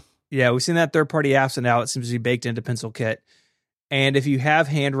 Yeah. Yeah, we've seen that third-party apps, and now it seems to be baked into PencilKit. And if you have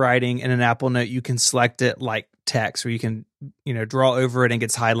handwriting in an Apple Note, you can select it like text, where you can, draw over it and it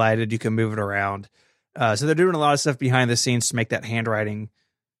gets highlighted. You can move it around. So they're doing a lot of stuff behind the scenes to make that handwriting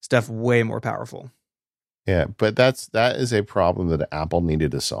stuff way more powerful. Yeah, but that is a problem that Apple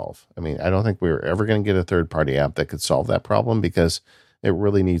needed to solve. I mean, I don't think we were ever going to get a third-party app that could solve that problem, because It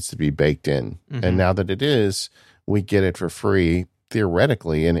really needs to be baked in. Mhm. And now that it is, we get it for free,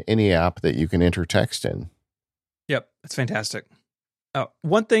 theoretically, in any app that you can enter text in. Yep, that's fantastic.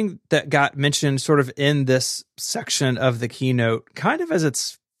 One thing that got mentioned sort of in this section of the keynote, kind of as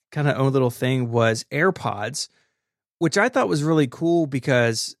its kind of own little thing, was AirPods, which I thought was really cool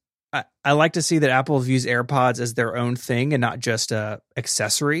because I like to see that Apple views AirPods as their own thing and not just a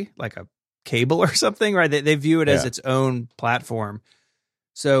accessory like a cable or something, right? They view it as its own platform.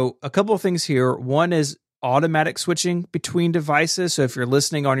 So a couple of things here. One is automatic switching between devices. So if you're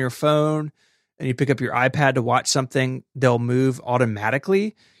listening on your phone and you pick up your iPad to watch something, they'll move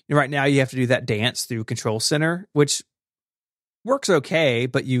automatically. Right now you have to do that dance through Control Center, which works okay,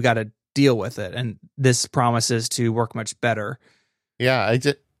 but you got to deal with it. And this promises to work much better. Yeah,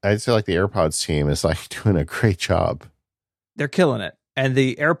 I'd say like the AirPods team is like doing a great job. They're killing it. And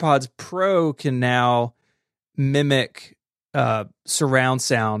the AirPods Pro can now mimic surround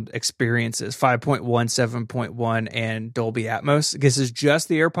sound experiences, 5.1, 7.1, and Dolby Atmos. This is just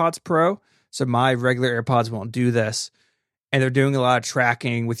the AirPods Pro. So my regular AirPods won't do this. And they're doing a lot of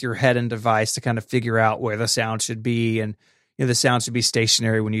tracking with your head and device to kind of figure out where the sound should be. And the sound should be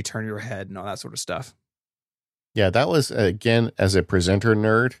stationary when you turn your head and all that sort of stuff. Yeah, that was, again, as a presenter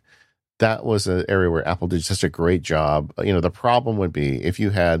nerd, that was an area where Apple did such a great job. The problem would be if you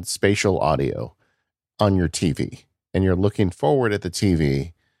had spatial audio on your TV and you're looking forward at the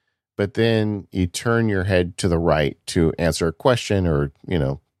TV, but then you turn your head to the right to answer a question or,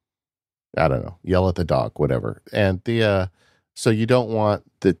 I don't know, yell at the dog, whatever. And so you don't want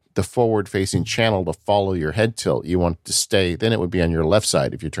the forward facing channel to follow your head tilt. You want it to stay, then it would be on your left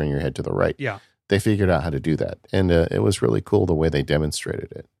side if you turn your head to the right. Yeah. They figured out how to do that. And it was really cool the way they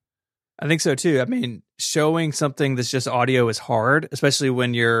demonstrated it. I think so too. I mean, showing something that's just audio is hard, especially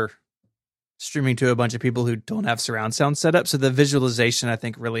when you're streaming to a bunch of people who don't have surround sound set up. So the visualization, I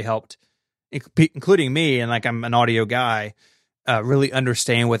think, really helped, including me, and like I'm an audio guy, really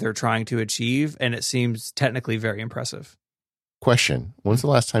understand what they're trying to achieve. And it seems technically very impressive. Question. When's the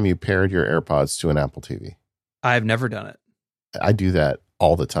last time you paired your AirPods to an Apple TV? I've never done it. I do that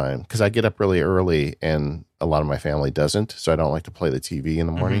all the time because I get up really early and a lot of my family doesn't. So I don't like to play the TV in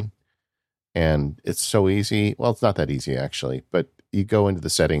the morning. Mm-hmm. And it's so easy. Well, it's not that easy actually, but you go into the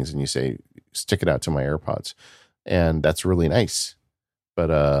settings and you say, stick it out to my AirPods. And that's really nice.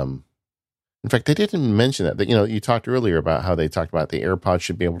 But in fact, they didn't mention that. You talked earlier about how they talked about the AirPods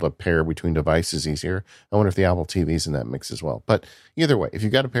should be able to pair between devices easier. I wonder if the Apple TV's in that mix as well. But either way, if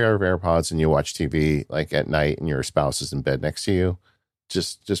you've got a pair of AirPods and you watch TV like at night and your spouse is in bed next to you,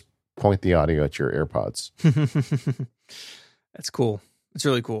 just point the audio at your AirPods. That's cool. It's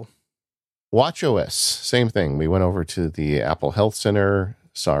really cool. WatchOS, same thing. We went over to the Apple Health Center,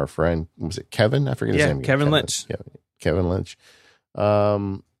 saw our friend, was it Kevin? I forget his name. Kevin Lynch. Yeah, Kevin Lynch.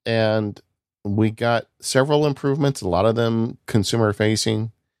 And we got several improvements, a lot of them consumer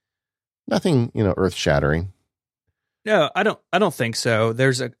facing. Nothing, earth shattering. No, I don't think so.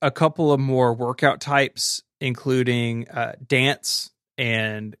 There's a couple of more workout types, including dance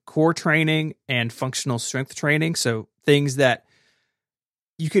and core training and functional strength training. So things that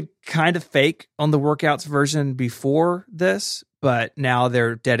you could kind of fake on the workouts version before this, but now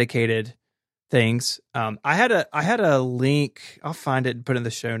they're dedicated things. I had a link. I'll find it and put it in the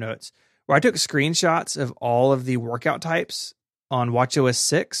show notes where I took screenshots of all of the workout types on WatchOS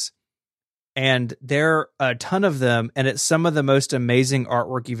 6. And there are a ton of them, and it's some of the most amazing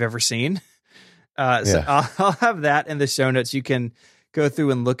artwork you've ever seen. So I'll have that in the show notes. You can go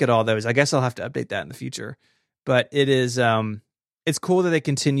through and look at all those. I guess I'll have to update that in the future. But it is it's cool that they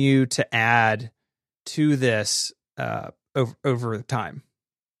continue to add to this over time.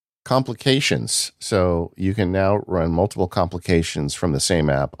 Complications. So you can now run multiple complications from the same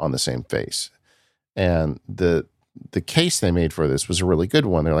app on the same face. And the case they made for this was a really good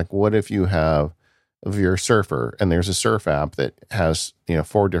one. They're like, what if you're a surfer and there's a surf app that has,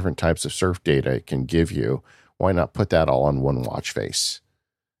 4 different types of surf data it can give you? Why not put that all on one watch face?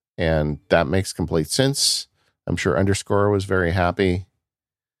 And that makes complete sense. I'm sure Underscore was very happy.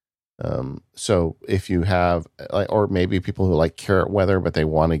 So if you have, or maybe people who like carrot weather, but they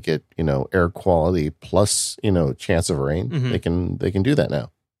want to get, air quality plus, chance of rain, mm-hmm. they can do that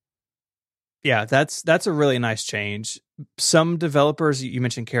now. Yeah, that's a really nice change. Some developers, you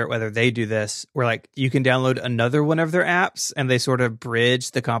mentioned Carrot Weather, they do this where like you can download another one of their apps and they sort of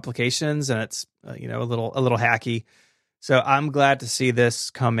bridge the complications, and it's a little hacky. So I'm glad to see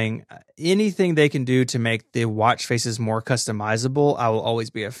this coming. Anything they can do to make the watch faces more customizable, I will always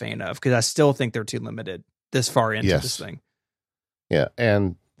be a fan of, because I still think they're too limited this far into this thing. Yeah,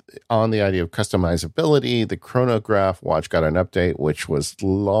 and on the idea of customizability, the chronograph watch got an update, which was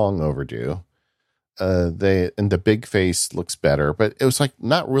long overdue. The big face looks better, but it was like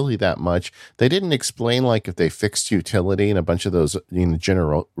not really that much. They didn't explain like if they fixed utility and a bunch of those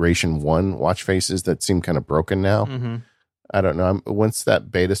generation 1 watch faces that seem kind of broken now. Mm-hmm. I don't know. Once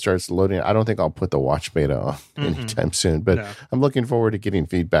that beta starts loading, I don't think I'll put the watch beta on anytime soon, but I'm looking forward to getting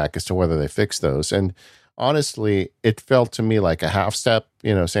feedback as to whether they fix those. And honestly, it felt to me like a half step,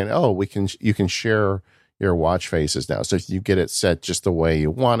 saying, oh, you can share your watch faces now. So if you get it set just the way you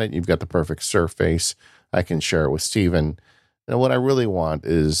want it, you've got the perfect surface. I can share it with Steven. And what I really want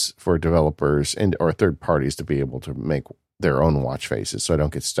is for developers or third parties to be able to make their own watch faces, so I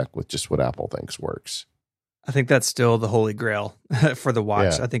don't get stuck with just what Apple thinks works. I think that's still the holy grail for the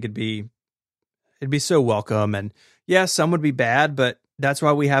watch. Yeah. I think it'd be so welcome. And yeah, some would be bad, but that's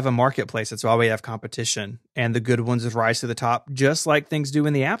why we have a marketplace. That's why we have competition, and the good ones would rise to the top, just like things do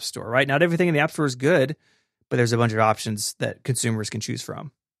in the App Store, right? Not everything in the App Store is good, but there's a bunch of options that consumers can choose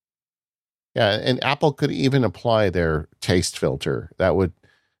from. Yeah, and Apple could even apply their taste filter. That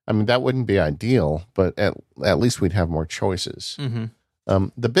wouldn't be ideal, but at least we'd have more choices. Mm-hmm.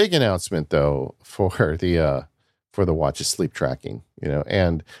 The big announcement, though, for the watch is sleep tracking.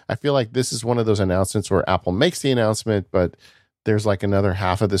 And I feel like this is one of those announcements where Apple makes the announcement, but there's like another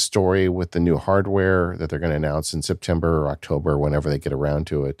half of the story with the new hardware that they're going to announce in September or October, whenever they get around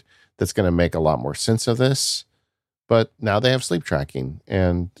to it, that's going to make a lot more sense of this. But now they have sleep tracking,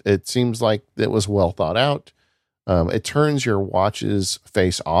 and it seems like it was well thought out. It turns your watch's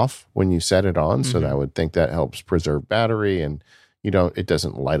face off when you set it on, so I would think that helps preserve battery, and it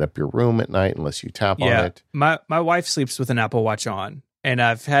doesn't light up your room at night unless you tap on it. My wife sleeps with an Apple Watch on, and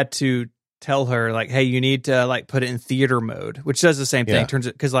I've had to tell her, like, hey, you need to like put it in theater mode, which does the same thing. Yeah. Turns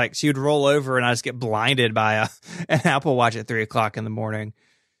it, because like she would roll over and I just get blinded by an Apple Watch at 3:00 in the morning.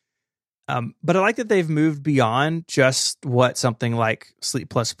 But I like that they've moved beyond just what something like Sleep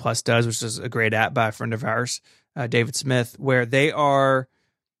Plus Plus does, which is a great app by a friend of ours, David Smith, where they are,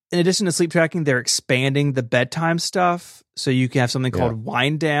 in addition to sleep tracking, they're expanding the bedtime stuff. So you can have something called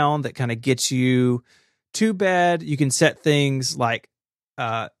Wind Down that kind of gets you to bed. You can set things like,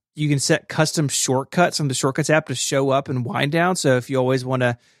 you can set custom shortcuts on the Shortcuts app to show up and wind down. So if you always want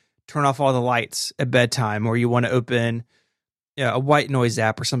to turn off all the lights at bedtime, or you want to open a white noise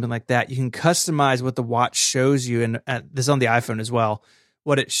app or something like that, you can customize what the watch shows you. And this is on the iPhone as well,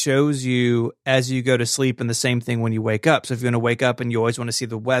 what it shows you as you go to sleep, and the same thing when you wake up. So if you're going to wake up and you always want to see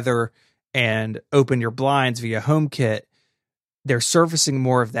the weather and open your blinds via HomeKit, they're surfacing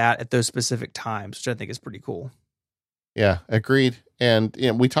more of that at those specific times, which I think is pretty cool. Yeah, agreed. And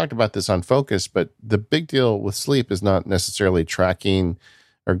we talked about this on Focus, but the big deal with sleep is not necessarily tracking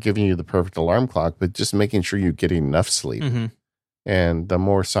or giving you the perfect alarm clock, but just making sure you're getting enough sleep. Mm-hmm. And the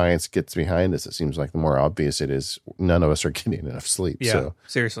more science gets behind this, it seems like the more obvious it is none of us are getting enough sleep. Yeah, so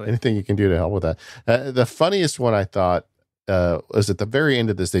seriously. Anything you can do to help with that. The funniest one I thought was at the very end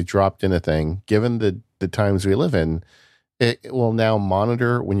of this, they dropped in a thing, given the times we live in, it will now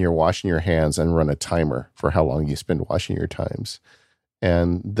monitor when you're washing your hands and run a timer for how long you spend washing your times.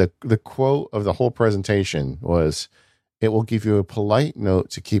 And the quote of the whole presentation was, it will give you a polite note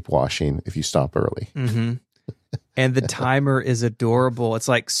to keep washing if you stop early. Mm-hmm. And the timer is adorable. It's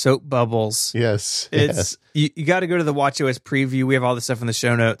like soap bubbles. Yes. It's you got to go to the WatchOS preview. We have all this stuff in the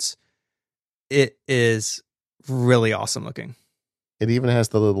show notes. It is really awesome looking. It even has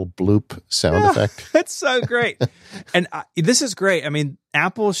the little bloop sound effect. It's so great. And this is great. I mean,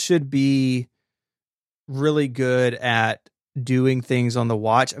 Apple should be really good at doing things on the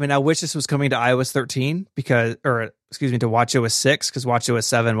watch. I mean, I wish this was coming to iOS 13 to WatchOS 6, because WatchOS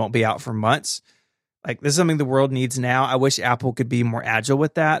 7 won't be out for months. Like, this is something the world needs now. I wish Apple could be more agile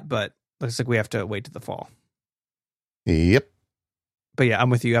with that, but looks like we have to wait to the fall. Yep. But yeah, I'm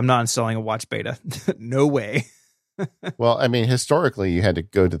with you. I'm not installing a watch beta. No way. Well, I mean, historically, you had to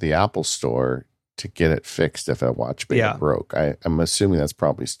go to the Apple store to get it fixed if a watch beta broke. I'm assuming that's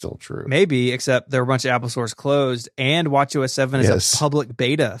probably still true. Maybe, except there are a bunch of Apple stores closed, and WatchOS 7 is a public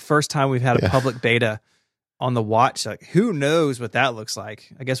beta. First time we've had a public beta on the watch. Like, who knows what that looks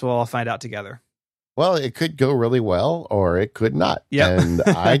like? I guess we'll all find out together. Well, it could go really well, or it could not. Yep. And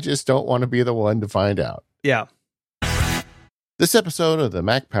I just don't want to be the one to find out. Yeah. This episode of the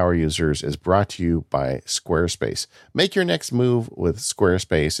Mac Power Users is brought to you by Squarespace. Make your next move with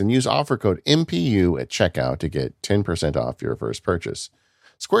Squarespace and use offer code MPU at checkout to get 10% off your first purchase.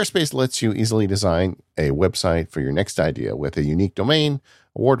 Squarespace lets you easily design a website for your next idea with a unique domain,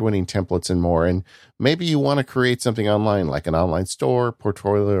 award-winning templates, and more. And maybe you want to create something online like an online store,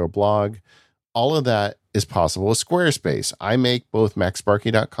 portfolio, or blog. all of that is possible with Squarespace. I make both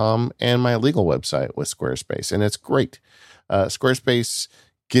MacSparky.com and my legal website with Squarespace, and it's great. Squarespace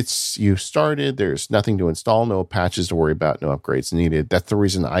gets you started. There's nothing to install, no patches to worry about, no upgrades needed. That's the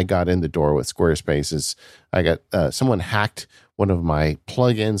reason I got in the door with Squarespace. Is I got someone hacked one of my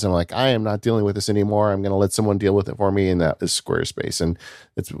plugins. I'm like, I am not dealing with this anymore. I'm going to let someone deal with it for me, and that is Squarespace. And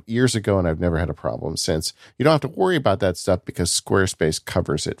it's years ago, and I've never had a problem since. You don't have to worry about that stuff because Squarespace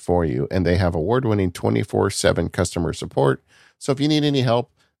covers it for you, and they have award-winning 24/7 customer support. So if you need any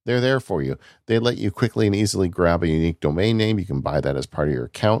help, they're there for you. They let you quickly and easily grab a unique domain name. You can buy that as part of your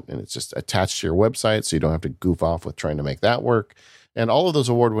account, and it's just attached to your website, so you don't have to goof off with trying to make that work. And all of those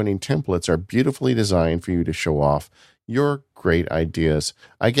award-winning templates are beautifully designed for you to show off your great ideas.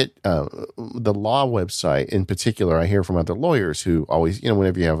 I get the law website in particular. I hear from other lawyers who always,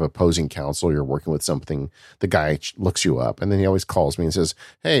 whenever you have opposing counsel, you're working with something, the guy looks you up, and then he always calls me and says,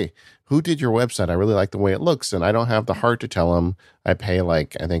 hey, who did your website? I really like the way it looks. And I don't have the heart to tell him. I pay I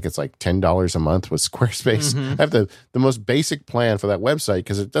think it's like $10 a month with Squarespace. Mm-hmm. I have the most basic plan for that website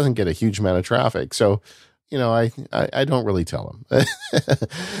because it doesn't get a huge amount of traffic. So, I don't really tell them.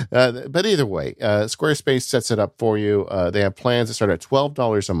 But either way, Squarespace sets it up for you. They have plans that start at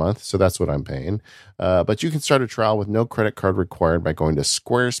 $12 a month. So that's what I'm paying. But you can start a trial with no credit card required by going to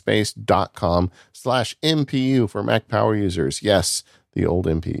squarespace.com/MPU for Mac Power users. Yes, the old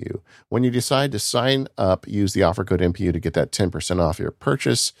MPU. When you decide to sign up, use the offer code MPU to get that 10% off your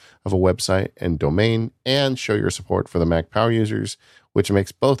purchase of a website and domain and show your support for the Mac Power users, which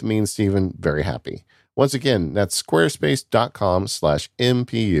makes both me and Stephen very happy. Once again, that's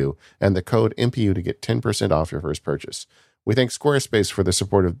squarespace.com/MPU and the code MPU to get 10% off your first purchase. We thank Squarespace for the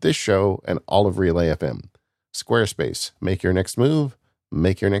support of this show and all of Relay FM. Squarespace, make your next move,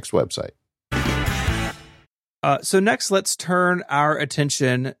 make your next website. So next, let's turn our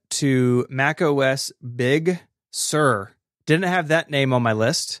attention to macOS Big Sur. Didn't have that name on my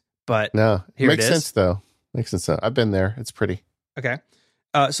list, but no, here makes it is. sense though. Makes sense though. I've been there. It's pretty. Okay.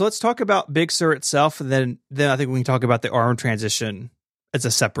 So let's talk about Big Sur itself, and then I think we can talk about the ARM transition as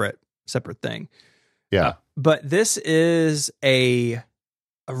a separate thing. Yeah. But this is a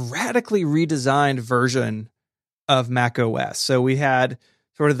radically redesigned version of macOS. So we had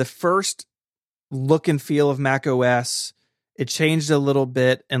sort of the first look and feel of macOS. It changed a little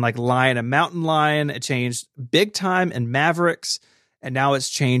bit in like Lion and Mountain Lion. It changed big time in Mavericks, and now it's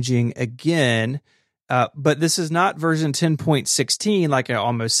changing again. But this is not version 10.16, like I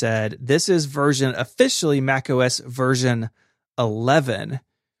almost said. This is officially macOS version 11.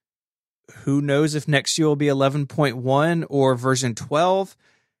 Who knows if next year will be 11.1 or version 12?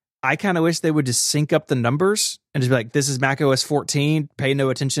 I kind of wish they would just sync up the numbers and just be like, this is macOS 14. Pay no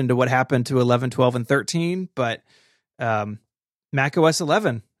attention to what happened to 11, 12, and 13. But macOS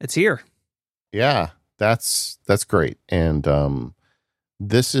 11, it's here. Yeah, that's great. And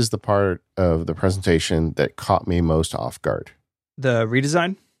this is the part of the presentation that caught me most off guard. The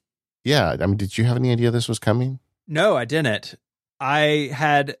redesign? Yeah. I mean, did you have any idea this was coming? No, I didn't. I've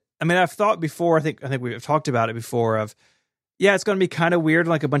thought before, I think we've talked about it before of, yeah, it's going to be kind of weird,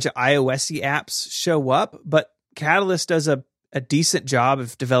 like a bunch of iOS-y apps show up, but Catalyst does a decent job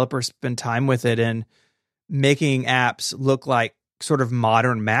if developers spend time with it and making apps look like sort of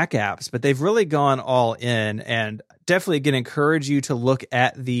modern Mac apps, but they've really gone all in, and definitely again encourage you to look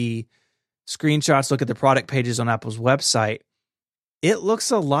at the screenshots, look at the product pages on Apple's website. It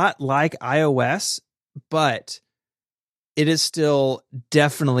looks a lot like iOS, but it is still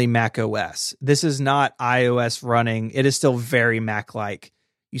definitely Mac OS. This is not iOS running. It is still very Mac-like.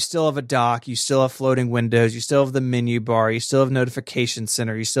 You still have a dock. You still have floating windows. You still have the menu bar. You still have Notification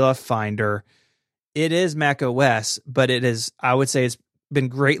Center. You still have Finder. It is Mac OS, but it is, I would say it's been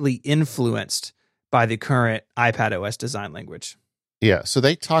greatly influenced by the current iPad OS design language. Yeah. So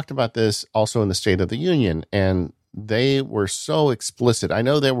they talked about this also in the State of the Union, and they were so explicit. I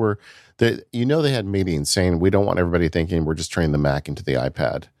know they had meetings saying we don't want everybody thinking we're just turning the Mac into the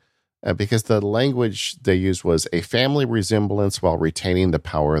iPad, because the language they used was a family resemblance while retaining the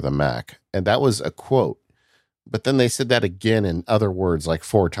power of the Mac. And that was a quote. But then they said that again in other words, like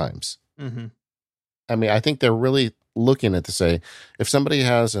 4 times. Mm-hmm. I mean, I think they're really looking at to say, if somebody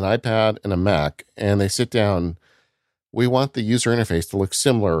has an iPad and a Mac and they sit down, we want the user interface to look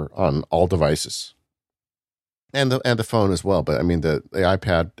similar on all devices. And the phone as well. But I mean, the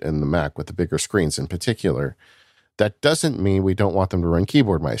iPad and the Mac with the bigger screens in particular, that doesn't mean we don't want them to run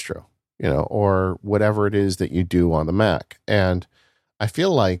Keyboard Maestro, or whatever it is that you do on the Mac. And I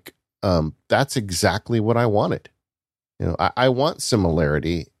feel like that's exactly what I wanted. I want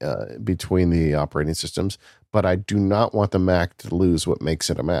similarity between the operating systems, but I do not want the Mac to lose what makes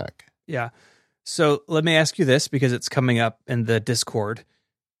it a Mac. Yeah. So let me ask you this because it's coming up in the Discord.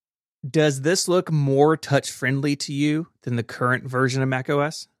 Does this look more touch friendly to you than the current version of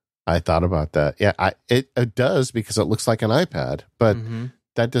macOS? I thought about that. Yeah, it does because it looks like an iPad, but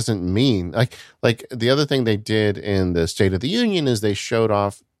that doesn't mean like the other thing they did in the State of the Union is they showed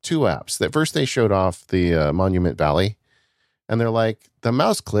off two apps. That first they showed off the Monument Valley, and they're like the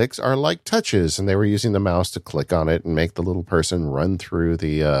mouse clicks are like touches, and they were using the mouse to click on it and make the little person run through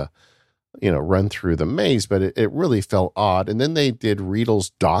the run through the maze, but it really felt odd. And then they did Riedl's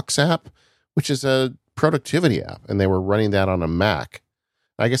Docs app, which is a productivity app, and they were running that on a Mac.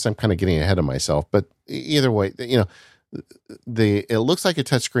 I guess I'm kind of getting ahead of myself, but either way, it looks like a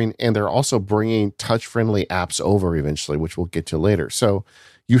touchscreen, and they're also bringing touch-friendly apps over eventually, which we'll get to later. So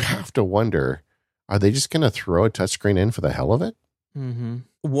you have to wonder, are they just going to throw a touchscreen in for the hell of it? Mm-hmm.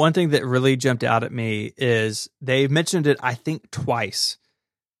 One thing that really jumped out at me is they mentioned it, I think, twice,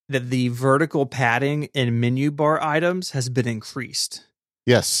 that the vertical padding in menu bar items has been increased.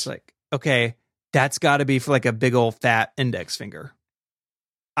 Yes. It's like, okay, that's got to be for like a big old fat index finger.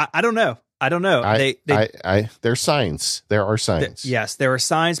 I don't know. There's signs. There are signs. Yes, there are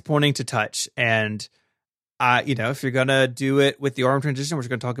signs pointing to touch. And, if you're going to do it with the ARM transition, which we're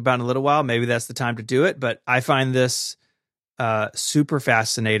going to talk about in a little while, maybe that's the time to do it. But I find this super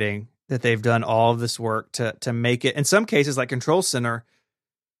fascinating that they've done all of this work to make it, in some cases, like Control Center,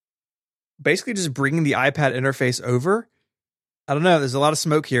 basically just bringing the iPad interface over. I don't know. There's a lot of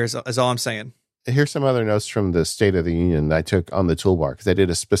smoke here is all I'm saying. Here's some other notes from the State of the Union that I took on the toolbar, because they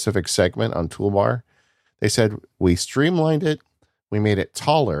did a specific segment on toolbar. They said, we streamlined it, we made it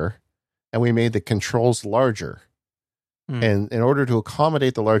taller, and we made the controls larger. And in order to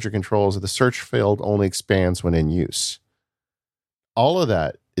accommodate the larger controls, the search field only expands when in use. All of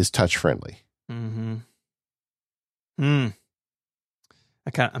that is touch-friendly. Mm-hmm.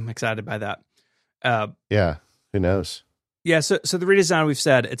 I'm excited by that. Yeah, who knows? Yeah, so the redesign, we've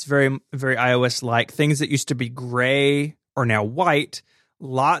said, it's very, very iOS-like. Things that used to be gray are now white.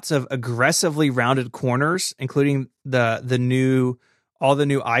 Lots of aggressively rounded corners, including all the new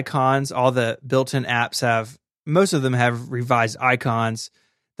icons. All the built-in apps most of them have revised icons.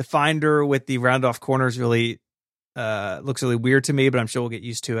 The Finder with the rounded-off corners really looks really weird to me, but I'm sure we'll get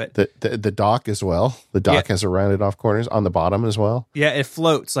used to it. The dock as well. The dock has a rounded-off corners on the bottom as well. Yeah, it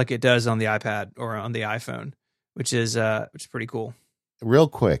floats like it does on the iPad or on the iPhone, which is pretty cool. Real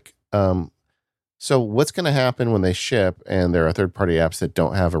quick, so what's going to happen when they ship and there are third-party apps that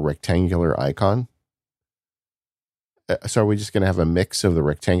don't have a rectangular icon? So are we just going to have a mix of the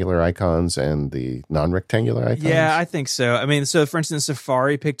rectangular icons and the non-rectangular icons? Yeah, I think so. I mean, so for instance,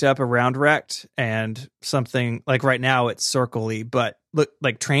 Safari picked up a round rect, and something like right now it's circle-y, but look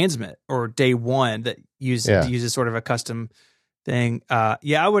like Transmit or Day One that uses sort of a custom thing.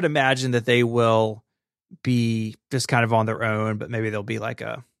 I would imagine that they will be just kind of on their own, but maybe there'll be like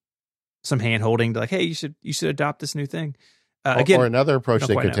some hand holding to like, hey, you should adopt this new thing. Again, or another approach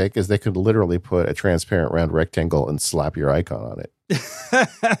they could take is they could literally put a transparent round rectangle and slap your icon on it.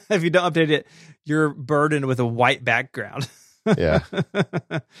 If you don't update it, you're burdened with a white background. Yeah.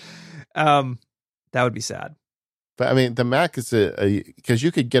 That would be sad. But I mean, the Mac is because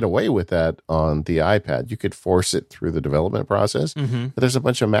you could get away with that on the iPad. You could force it through the development process. Mm-hmm. But there's a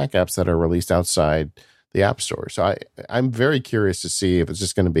bunch of Mac apps that are released outside the App Store. So I'm very curious to see if it's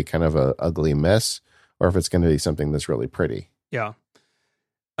just going to be kind of a ugly mess or if it's going to be something that's really pretty. Yeah.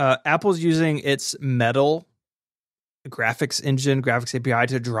 Apple's using its Metal graphics engine, graphics API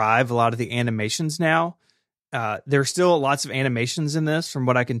to drive a lot of the animations now. There's still lots of animations in this, from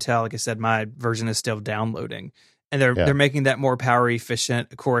what I can tell. Like I said, my version is still downloading, and they're making that more power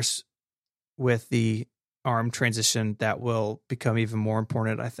efficient. Of course, with the ARM transition, that will become even more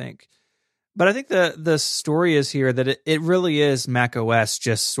important, I think. But I think the story is here that it really is Mac OS,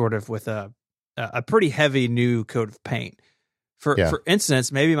 just sort of with a pretty heavy new coat of paint. For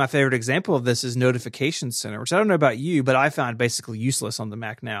instance, maybe my favorite example of this is Notification Center, which I don't know about you, but I found basically useless on the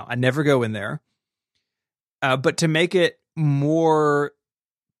Mac now. I never go in there. But to make it more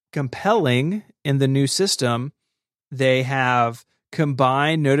compelling in the new system, they have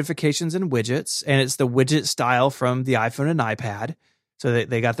combined notifications and widgets, and it's the widget style from the iPhone and iPad. So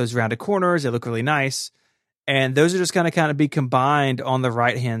they got those rounded corners. They look really nice. And those are just going to kind of be combined on the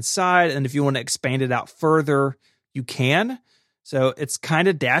right-hand side. And if you want to expand it out further, you can. So it's kind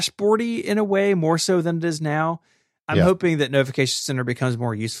of dashboardy in a way, more so than it is now. I'm hoping that Notification Center becomes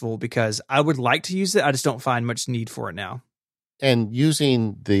more useful because I would like to use it. I just don't find much need for it now. And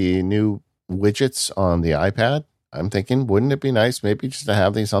using the new widgets on the iPad, I'm thinking, wouldn't it be nice maybe just to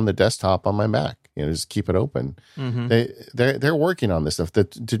have these on the desktop on my Mac? just keep it open. Mm-hmm. They're working on this stuff. I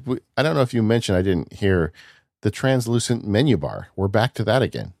don't know if you mentioned, I didn't hear the translucent menu bar. We're back to that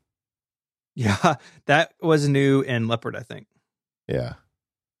again. Yeah, that was new in Leopard, I think. Yeah.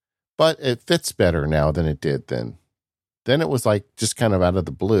 But it fits better now than it did then. Then it was like just kind of out of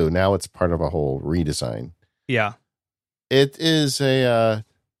the blue. Now it's part of a whole redesign. Yeah. It is a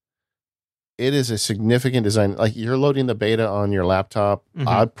significant design. Like, you're loading the beta on your laptop. Mm-hmm.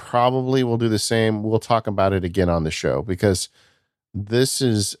 I probably will do the same. We'll talk about it again on the show, because this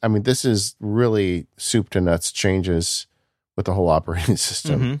is really soup to nuts changes with the whole operating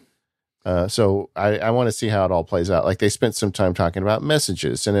system. Mm-hmm. So I want to see how it all plays out. Like, they spent some time talking about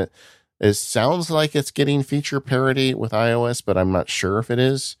messages, and it sounds like it's getting feature parity with iOS, but I'm not sure if it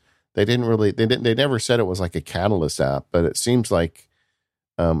is. They never said it was like a Catalyst app, but it seems like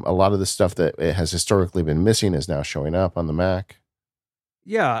a lot of the stuff that it has historically been missing is now showing up on the Mac.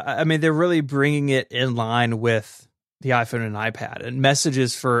 Yeah, I mean, they're really bringing it in line with the iPhone and iPad. And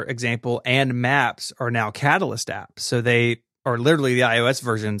Messages, for example, and Maps are now Catalyst apps. So they are literally the iOS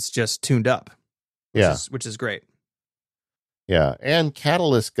versions just tuned up, which is great. Yeah, and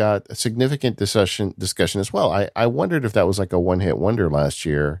Catalyst got a significant discussion as well. I wondered if that was like a one-hit wonder last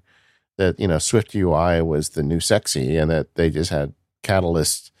year, that, Swift UI was the new sexy, and that they just had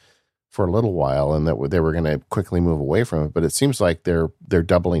Catalyst for a little while, and that they were going to quickly move away from it. But it seems like they're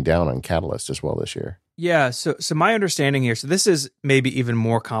doubling down on Catalyst as well this year. Yeah, so my understanding here, so this is maybe even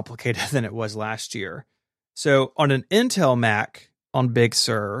more complicated than it was last year. So on an Intel Mac on Big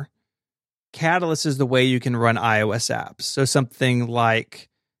Sur, Catalyst is the way you can run iOS apps. So something like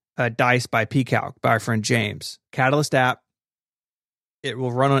Dice by pCalc by our friend James. Catalyst app, it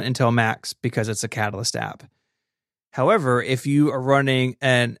will run on Intel Macs because it's a Catalyst app. However, if you are running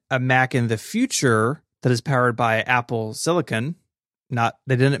a Mac in the future that is powered by Apple Silicon,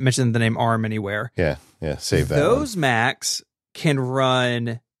 they didn't mention the name ARM anywhere. Yeah, save that. Those Macs can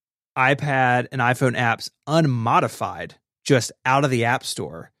run iPad and iPhone apps unmodified, just out of the App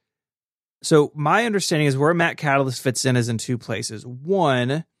Store. So my understanding is where Mac Catalyst fits in is in two places.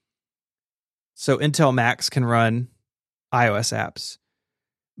 One, so Intel Macs can run iOS apps.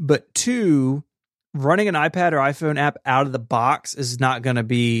 But two, running an iPad or iPhone app out of the box is not going to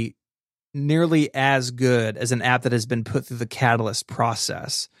be nearly as good as an app that has been put through the Catalyst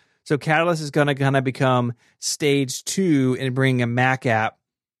process. So Catalyst is going to kind of become stage 2 in bringing a Mac app,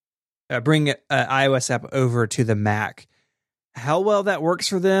 bring an iOS app over to the Mac. How well that works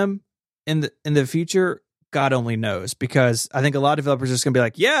for them in the future, God only knows, because I think a lot of developers are just going to be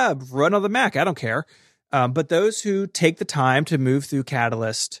like, yeah, run on the Mac, I don't care. But those who take the time to move through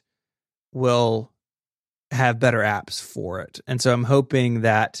Catalyst will have better apps for it. And so I'm hoping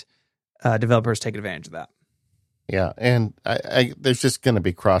that developers take advantage of that. Yeah, and I there's just going to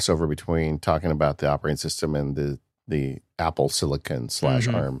be crossover between talking about the operating system and the Apple Silicon /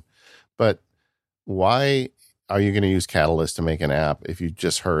 ARM. But why are you going to use Catalyst to make an app if you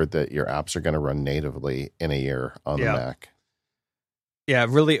just heard that your apps are going to run natively in a year on the Mac? Yeah,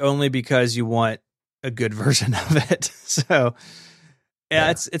 really only because you want a good version of it. So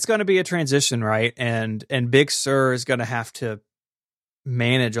it's going to be a transition, right? And Big Sur is going to have to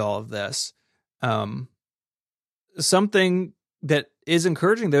manage all of this. Something that is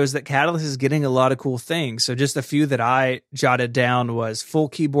encouraging, though, is that Catalyst is getting a lot of cool things. So just a few that I jotted down was full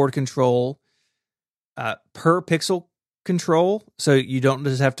keyboard control, per pixel control. So you don't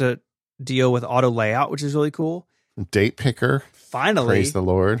just have to deal with auto layout, which is really cool. Date picker. Finally. Praise the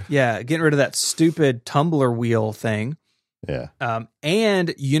Lord. Yeah. Getting rid of that stupid tumbler wheel thing. Yeah.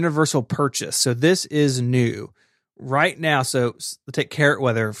 And universal purchase. So this is new right now. So take Carrot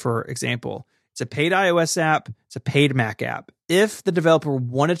Weather, for example. It's a paid iOS app. It's a paid Mac app. If the developer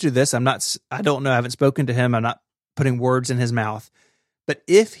wanted to do this, I don't know. I haven't spoken to him. I'm not putting words in his mouth. But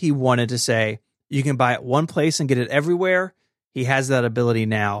if he wanted to say, you can buy it one place and get it everywhere, he has that ability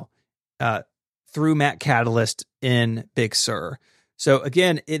now through Mac Catalyst in Big Sur. So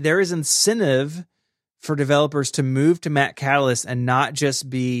again, there is incentive for developers to move to Mac Catalyst and not just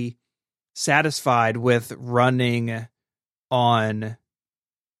be satisfied with running on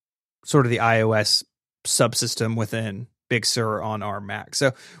sort of the iOS subsystem within Big Sur on our Mac.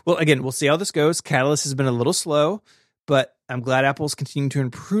 So, well, again, we'll see how this goes. Catalyst has been a little slow, but I'm glad Apple's continuing to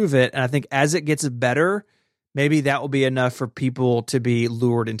improve it. And I think as it gets better, maybe that will be enough for people to be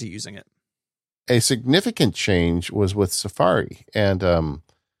lured into using it. A significant change was with Safari. And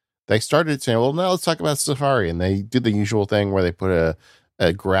they started saying, well, now let's talk about Safari. And they did the usual thing where they put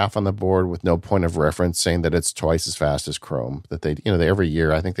a graph on the board with no point of reference saying that it's twice as fast as Chrome. That they every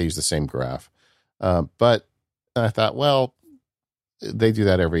year, I think they use the same graph. But I thought, well, they do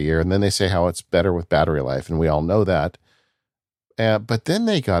that every year. And then they say how it's better with battery life. And we all know that. But then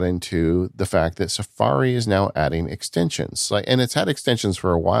they got into the fact that Safari is now adding extensions. And it's had extensions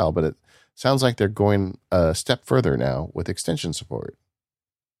for a while, but it sounds like they're going a step further now with extension support.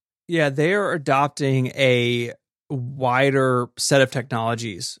 Yeah, they are adopting a wider set of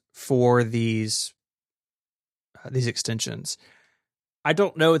technologies for these extensions. I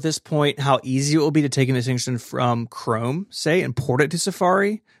don't know at this point how easy it will be to take an extension from Chrome, say, and port it to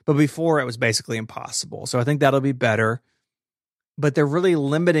Safari. But before, it was basically impossible. So I think that'll be better. But they're really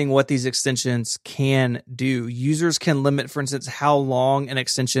limiting what these extensions can do. Users can limit, for instance, how long an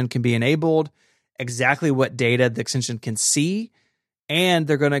extension can be enabled, exactly what data the extension can see, and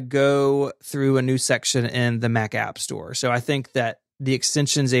they're going to go through a new section in the Mac App Store. So I think that the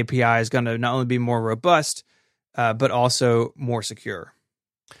extensions API is going to not only be more robust, but also more secure.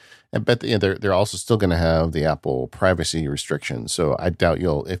 But they're also still going to have the Apple privacy restrictions. So I doubt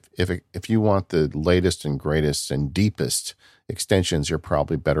you'll, if you want the latest and greatest and deepest extensions, you're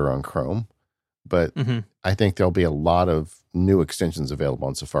probably better on Chrome. But I think there'll be a lot of new extensions available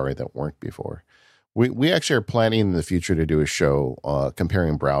on Safari that weren't before. We actually are planning in the future to do a show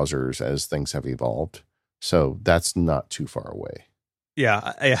comparing browsers as things have evolved. So that's not too far away.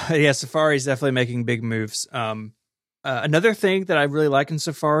 Yeah. Safari is definitely making big moves. Another thing that I really like in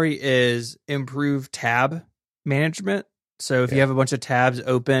Safari is improved tab management. So if you have a bunch of tabs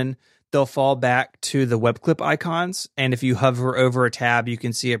open, they'll fall back to the web clip icons. And if you hover over a tab, you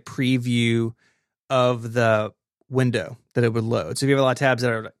can see a preview of the window that it would load. So if you have a lot of tabs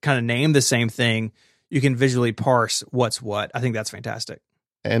that are kind of named the same thing, you can visually parse what's what. I think that's fantastic.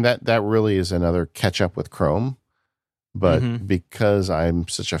 And that really is another catch up with Chrome. But because I'm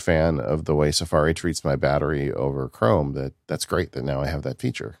such a fan of the way Safari treats my battery over Chrome, that's great that now I have that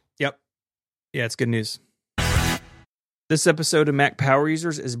feature. Yep. Yeah, it's good news. This episode of Mac Power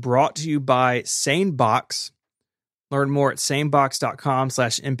Users is brought to you by SaneBox. Learn more at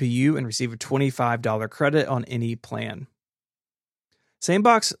sanebox.com/MPU and receive a $25 credit on any plan.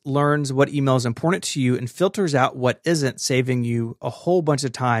 SaneBox learns what email is important to you and filters out what isn't, saving you a whole bunch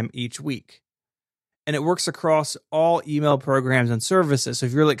of time each week. And it works across all email programs and services. So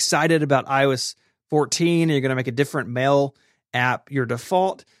if you're really excited about iOS 14 and you're going to make a different mail app your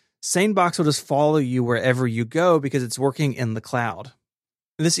default, SaneBox will just follow you wherever you go because it's working in the cloud.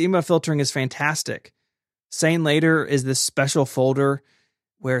 And this email filtering is fantastic. Sane Later is this special folder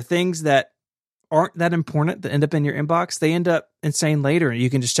where things that aren't that important that end up in your inbox, they end up in Sane Later, and you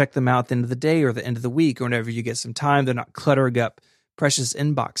can just check them out at the end of the day or the end of the week or whenever you get some time. They're not cluttering up precious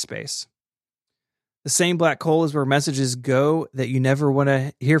inbox space. The same black hole is where messages go that you never want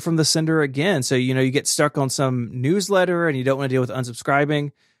to hear from the sender again. So, you get stuck on some newsletter and you don't want to deal with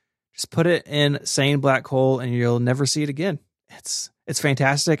unsubscribing. Just put it in Sane Black Hole and you'll never see it again. It's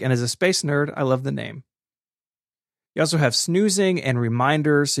fantastic. And as a space nerd, I love the name. You also have snoozing and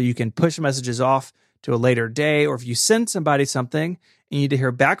reminders, so you can push messages off to a later day. Or if you send somebody something and you need to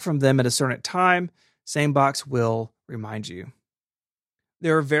hear back from them at a certain time, SaneBox will remind you.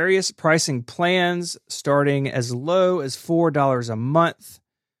 There are various pricing plans starting as low as $4 a month.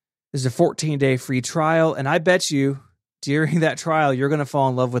 There's a 14-day free trial, and I bet you during that trial, you're going to fall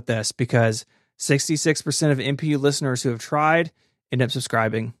in love with this because 66% of MPU listeners who have tried end up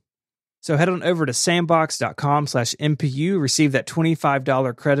subscribing. So head on over to sanebox.com/MPU, receive that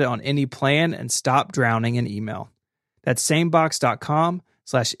 $25 credit on any plan, and stop drowning in email. That's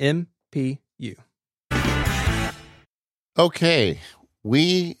sanebox.com/MPU. Okay.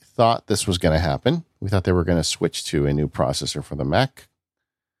 We thought this was going to happen. We thought they were going to switch to a new processor for the Mac.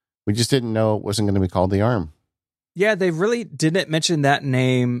 We just didn't know it wasn't going to be called the ARM. Yeah, they really didn't mention that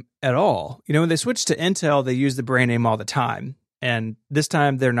name at all. When they switched to Intel, they use the brand name all the time. And this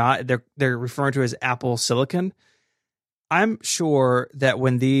time they're not. They're referring to it as Apple Silicon. I'm sure that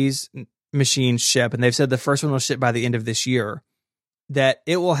when these machines ship, and they've said the first one will ship by the end of this year, that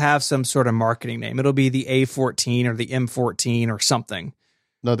it will have some sort of marketing name. It'll be the A14 or the M14 or something.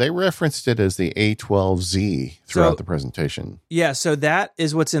 No, they referenced it as the A12Z throughout the presentation. Yeah, so that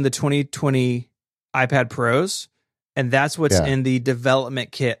is what's in the 2020 iPad Pros, and that's what's in the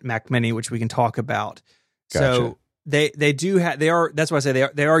development kit Mac Mini, which we can talk about. Gotcha. So they do have, that's why I say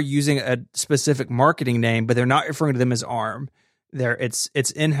they are using a specific marketing name, but they're not referring to them as ARM.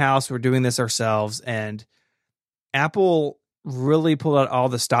 It's in-house. We're doing this ourselves, and Apple really pulled out all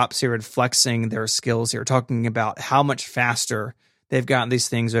the stops here and flexing their skills here, talking about how much faster they've gotten these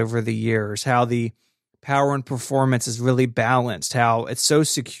things over the years, how the power and performance is really balanced, how it's so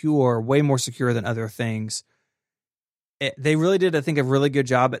secure, way more secure than other things. They really did, I think, a really good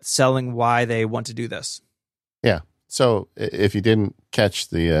job at selling why they want to do this. Yeah. So if you didn't catch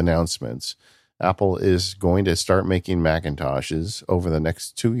the announcements, Apple is going to start making Macintoshes over the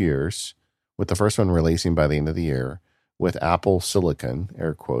next 2 years, with the first one releasing by the end of the year, with Apple Silicon,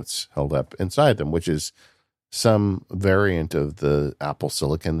 air quotes, held up inside them, which is some variant of the Apple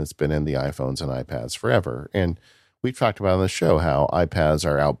Silicon that's been in the iPhones and iPads forever. And we've talked about on the show how iPads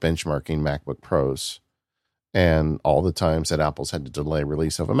are out benchmarking MacBook Pros, and all the times that Apple's had to delay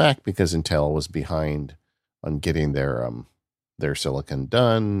release of a Mac because Intel was behind on getting their silicon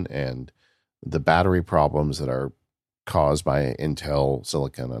done, and the battery problems that are caused by Intel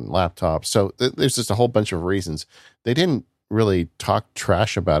silicon on laptops. So there's just a whole bunch of reasons. They didn't really talk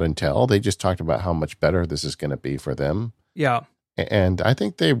trash about Intel. They just talked about how much better this is going to be for them. Yeah. And I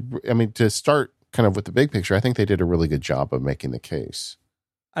think to start kind of with the big picture, I think they did a really good job of making the case.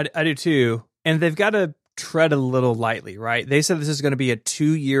 I do too. And they've got to tread a little lightly, right? They said this is going to be a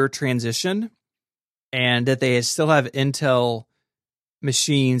 2-year transition and that they still have Intel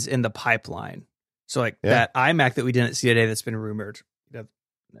machines in the pipeline. So that iMac that we didn't see today that's been rumored,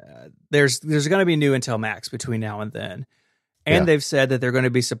 there's going to be new Intel Macs between now and then. And they've said that they're going to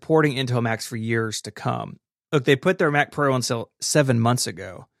be supporting Intel Macs for years to come. Look, they put their Mac Pro on sale 7 months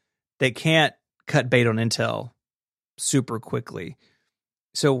ago. They can't cut bait on Intel super quickly.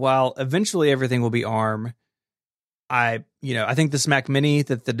 So while eventually everything will be ARM, I think this Mac Mini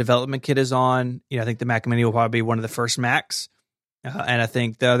that the development kit is on, I think the Mac Mini will probably be one of the first Macs. And I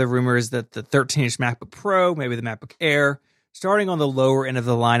think the other rumor is that the 13-inch MacBook Pro, maybe the MacBook Air, starting on the lower end of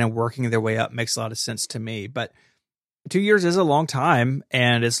the line and working their way up makes a lot of sense to me. But 2 years is a long time,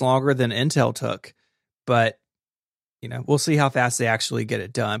 and it's longer than Intel took. But, we'll see how fast they actually get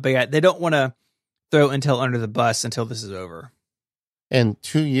it done. But yeah, they don't want to throw Intel under the bus until this is over. And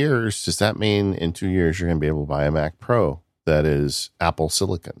 2 years, does that mean in 2 years you're going to be able to buy a Mac Pro that is Apple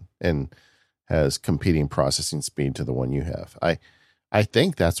Silicon and has competing processing speed to the one you have? I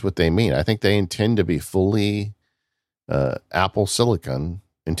think that's what they mean. I think they intend to be fully Apple Silicon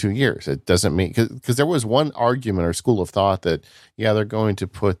in 2 years. It doesn't mean, because there was one argument or school of thought that, they're going to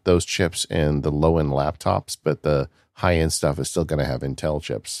put those chips in the low-end laptops, but the high-end stuff is still going to have Intel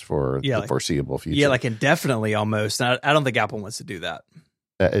chips for the foreseeable future. Yeah, like indefinitely almost. I don't think Apple wants to do that.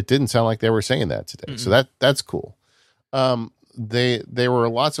 It didn't sound like they were saying that today. Mm-mm. So that's cool. There were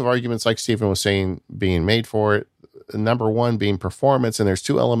lots of arguments, like Stephen was saying, being made for it. Number one being performance, and there's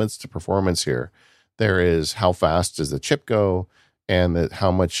two elements to performance here. There is how fast does the chip go, and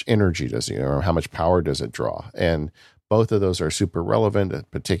how much energy does it, or how much power does it draw. And both of those are super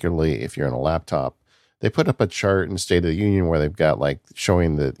relevant, particularly if you're on a laptop. They put up a chart in State of the Union where they've got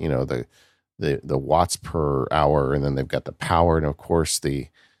showing the watts per hour, and then they've got the power, and of course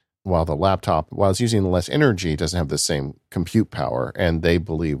while the laptop, while it's using less energy, doesn't have the same compute power. And they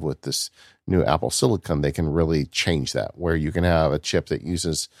believe with this new Apple Silicon, they can really change that, where you can have a chip that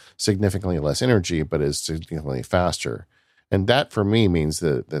uses significantly less energy, but is significantly faster. And that for me means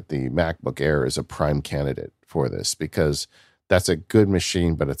that the MacBook Air is a prime candidate for this, because that's a good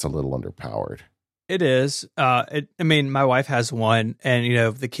machine, but it's a little underpowered. It is. My wife has one,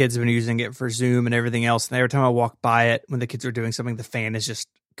 and the kids have been using it for Zoom and everything else. And every time I walk by it, when the kids are doing something, the fan is just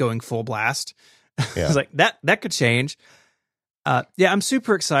going full blast. Yeah. I was like, that could change. I'm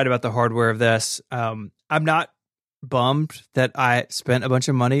super excited about the hardware of this. I'm not bummed that I spent a bunch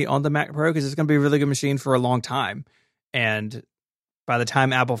of money on the Mac Pro, because it's going to be a really good machine for a long time. And by the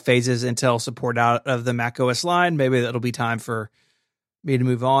time Apple phases Intel support out of the Mac OS line, maybe that'll be time for me to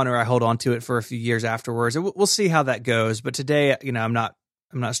move on, or I hold on to it for a few years afterwards. We'll see how that goes. But today, I'm not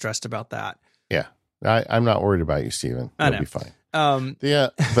stressed about that. Yeah, I'm not worried about you, Stephen. You'll be fine.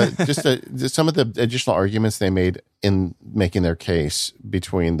 But just some of the additional arguments they made in making their case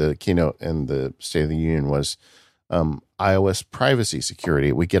between the keynote and the State of the Union was iOS privacy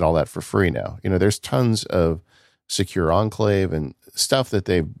security. We get all that for free now. There's tons of secure enclave and stuff that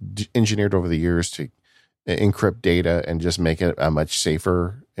they've engineered over the years to encrypt data and just make it a much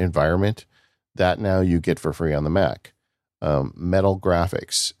safer environment. That now you get for free on the Mac. Metal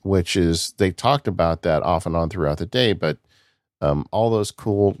graphics, which is, they talked about that off and on throughout the day, but all those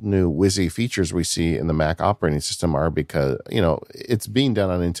cool new WYSI features we see in the Mac operating system are because, it's being done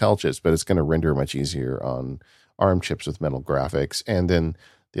on Intel chips, but it's going to render much easier on ARM chips with metal graphics. And then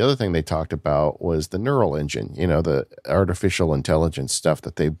the other thing they talked about was the neural engine, the artificial intelligence stuff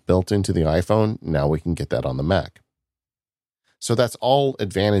that they built into the iPhone. Now we can get that on the Mac. So that's all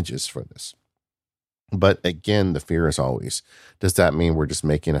advantages for this. But again, the fear is always, does that mean we're just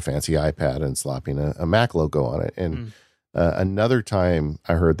making a fancy iPad and slapping a Mac logo on it? And another time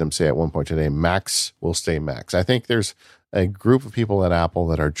I heard them say at one point today, Macs will stay Macs. I think there's a group of people at Apple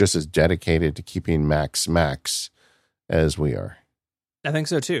that are just as dedicated to keeping Macs as we are. I think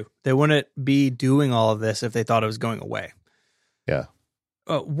so too. They wouldn't be doing all of this if they thought it was going away. Yeah.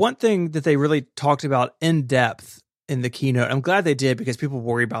 One thing that they really talked about in depth in the keynote, I'm glad they did because people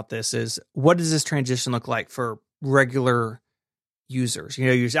worry about this, is what does this transition look like for regular users? You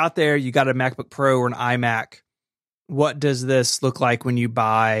know, you're out there, you got a MacBook Pro or an iMac. What does this look like when you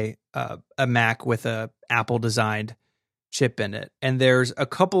buy a Mac with a Apple designed chip in it? And there's a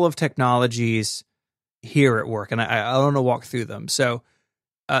couple of technologies here at work, and I want to walk through them. So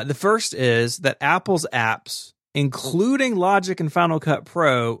the first is that Apple's apps, including Logic and Final Cut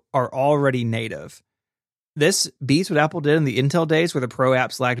Pro, are already native. This beats what Apple did in the Intel days where the Pro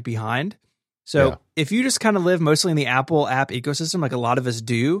apps lagged behind. So if you just kind of live mostly in the Apple app ecosystem, like a lot of us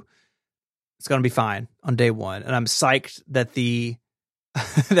do, it's going to be fine on day one. And I'm psyched that the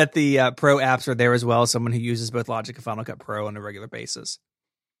that the Pro apps are there as well as someone who uses both Logic and Final Cut Pro on a regular basis.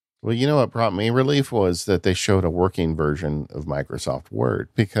 Well, you know what brought me relief was that they showed a working version of Microsoft Word,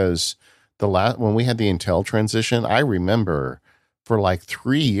 because when we had the Intel transition, I remember for like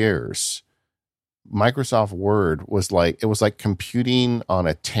 3 years, Microsoft Word was like, it was like computing on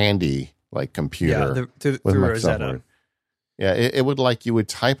a Tandy like computer. Through Rosetta. Word. Yeah, it would like you would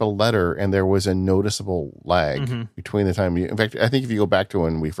type a letter and there was a noticeable lag between the time in fact, I think if you go back to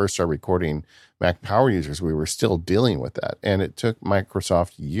when we first started recording Mac Power Users, we were still dealing with that. And it took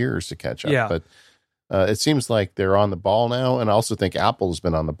Microsoft years to catch up. Yeah. But it seems like they're on the ball now. And I also think Apple's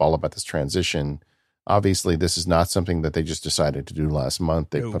been on the ball about this transition. Obviously, this is not something that they just decided to do last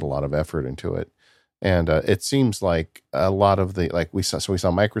month. They put a lot of effort into it. And it seems like a lot of we saw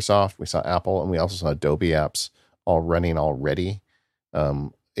Microsoft, we saw Apple, and we also saw Adobe apps all running already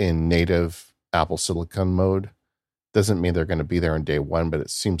in native Apple Silicon mode. Doesn't mean they're going to be there on day one, but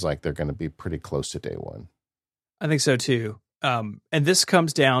it seems like they're going to be pretty close to day one. I think so too. And this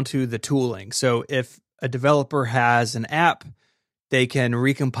comes down to the tooling. So if a developer has an app, they can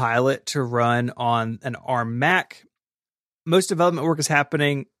recompile it to run on an ARM Mac. Most development work is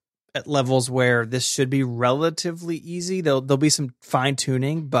happening at levels where this should be relatively easy. There'll be some fine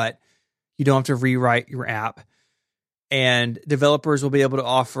tuning, but you don't have to rewrite your app. And developers will be able to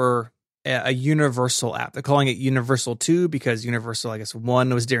offer a universal app. They're calling it Universal 2 because Universal, I guess,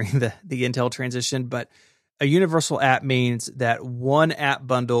 1 was during the Intel transition. But a universal app means that one app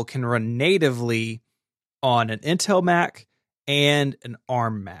bundle can run natively on an Intel Mac and an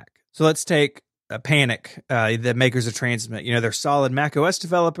ARM Mac. So let's take Panic, the makers of Transmit. You know, they're solid Mac OS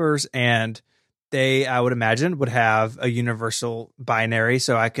developers, and they, I would imagine, would have a universal binary,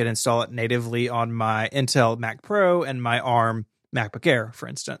 so I could install it natively on my Intel Mac Pro and my ARM MacBook Air, for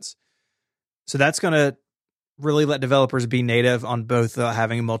instance. So that's going to really let developers be native on both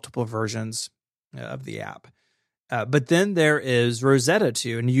having multiple versions of the app. But then there is Rosetta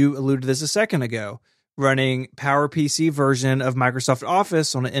 2, and you alluded to this a second ago, running PowerPC version of Microsoft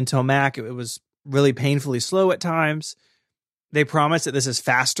Office on an Intel Mac. It was really painfully slow at times. They promise that this is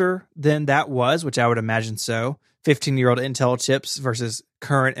faster than that was, which I would imagine so. 15-year-old Intel chips versus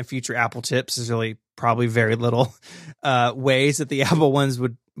current and future Apple chips is really probably very little ways that the Apple ones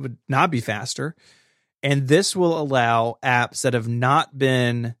would not be faster. And this will allow apps that have not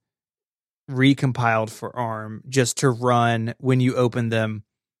been recompiled for ARM just to run when you open them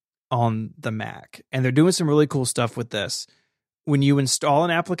on the Mac. And they're doing some really cool stuff with this. When you install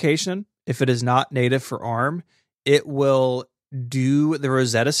an application, if it is not native for ARM, it will do the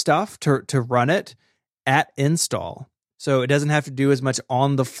Rosetta stuff to run it at install. So it doesn't have to do as much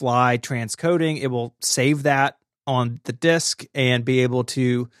on-the-fly transcoding. It will save that on the disk and be able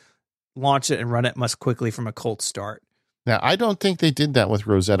to launch it and run it much quickly from a cold start. Now, I don't think they did that with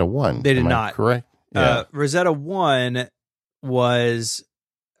Rosetta 1. They did not. Correct? Yeah. Rosetta 1 was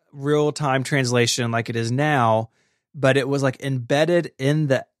real-time translation like it is now, but it was like embedded in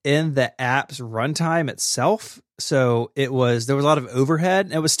the app's runtime itself. So there was a lot of overhead.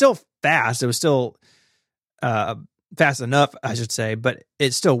 It was still fast. It was still fast enough, I should say, but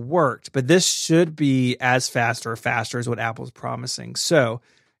it still worked. But this should be as fast or faster as what Apple's promising. So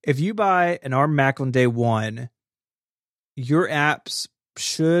if you buy an ARM Mac on day one, your apps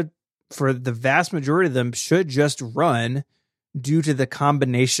should, for the vast majority of them, should just run due to the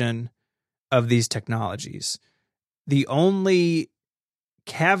combination of these technologies. The only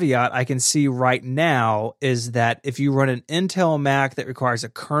caveat I can see right now is that if you run an Intel Mac that requires a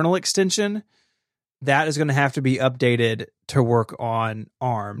kernel extension, that is going to have to be updated to work on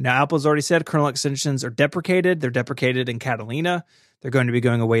ARM. Now, Apple's already said kernel extensions are deprecated. They're deprecated in Catalina. They're going to be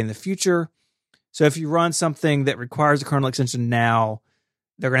going away in the future. So if you run something that requires a kernel extension now,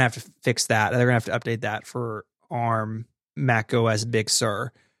 they're going to have to fix that. They're going to have to update that for ARM Mac OS Big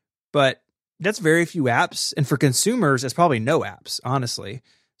Sur. But That's very few apps. And for consumers, it's probably no apps, honestly.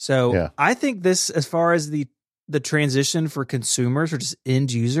 So Yeah. I think this, as far as the transition for consumers or just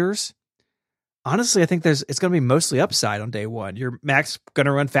end users, honestly, I think it's going to be mostly upside on day one. Your Mac's going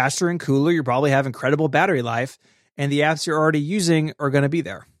to run faster and cooler. You probably have incredible battery life, and the apps you're already using are going to be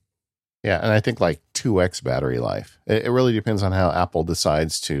there. Yeah, and I think like 2x battery life. It really depends on how Apple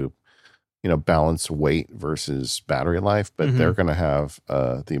decides to, balance weight versus battery life, but they're going to have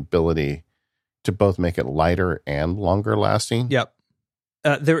the ability to both make it lighter and longer lasting. Yep.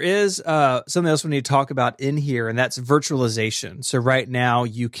 There is something else we need to talk about in here, and that's virtualization. So right now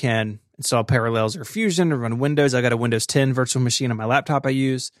you can install Parallels or Fusion or run Windows. I got a Windows 10 virtual machine on my laptop I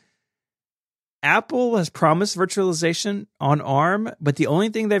use. Apple has promised virtualization on ARM, but the only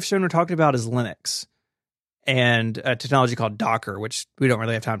thing they've shown or talked about is Linux and a technology called Docker, which we don't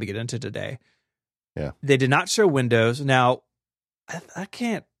really have time to get into today. Yeah. They did not show Windows. Now, I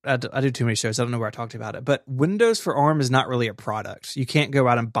do too many shows. I don't know where I talked about it, but Windows for ARM is not really a product. You can't go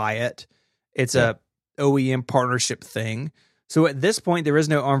out and buy it. It's a OEM partnership thing. So at this point, there is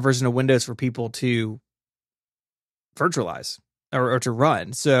no ARM version of Windows for people to virtualize or to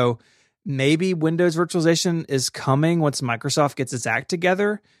run. So maybe Windows virtualization is coming once Microsoft gets its act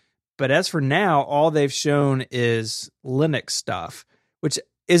together. But as for now, all they've shown is Linux stuff, which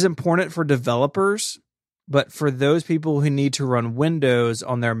is important for developers. But for those people who need to run Windows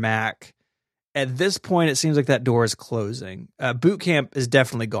on their Mac, at this point, it seems like that door is closing. Boot Camp is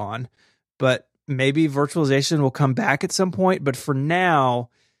definitely gone, but maybe virtualization will come back at some point. But for now,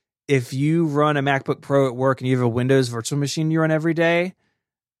 if you run a MacBook Pro at work and you have a Windows virtual machine you run every day,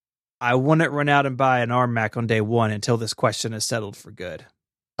 I wouldn't run out and buy an ARM Mac on day one until this question is settled for good.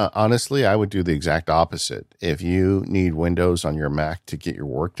 Honestly, I would do the exact opposite. If you need Windows on your Mac to get your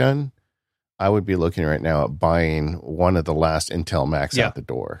work done, I would be looking right now at buying one of the last Intel Macs out the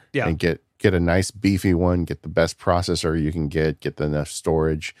door and get a nice beefy one, get the best processor you can get the enough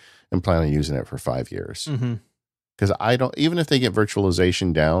storage, and plan on using it for 5 years. Because even if they get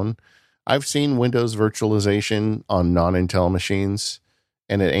virtualization down, I've seen Windows virtualization on non-Intel machines,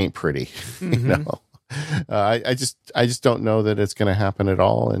 and it ain't pretty. I just don't know that it's going to happen at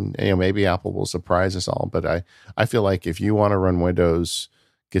all. And maybe Apple will surprise us all. But I feel like if you want to run Windows,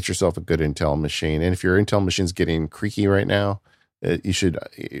 get yourself a good Intel machine. And if your Intel machine's getting creaky right now, you should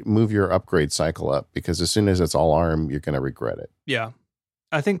move your upgrade cycle up, because as soon as it's all ARM, you're going to regret it. Yeah,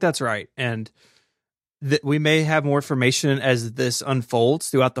 I think that's right. And we may have more information as this unfolds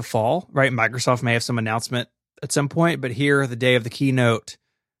throughout the fall, right? Microsoft may have some announcement at some point, but here, the day of the keynote,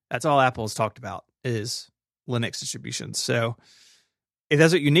 that's all Apple's talked about is Linux distributions. So if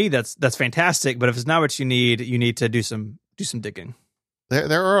that's what you need, that's fantastic. But if it's not what you need to do some digging.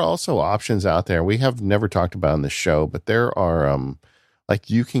 There are also options out there we have never talked about in the show, but there are like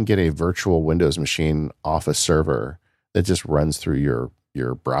you can get a virtual Windows machine off a server that just runs through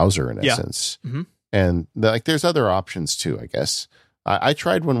your browser in essence. And there's other options too, I guess. I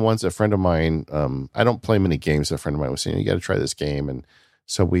tried one once. A friend of mine, I don't play many games. A friend of mine was saying, you got to try this game. And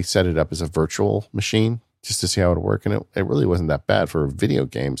so we set it up as a virtual machine just to see how it would work. And it really wasn't that bad for a video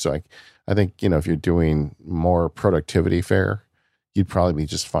game. So I think, if you're doing more productivity fare, you'd probably be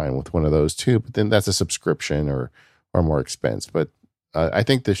just fine with one of those too. But then that's a subscription or more expense. But I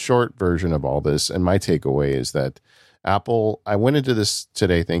think the short version of all this, and my takeaway, is that Apple, I went into this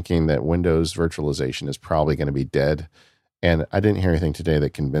today thinking that Windows virtualization is probably going to be dead. And I didn't hear anything today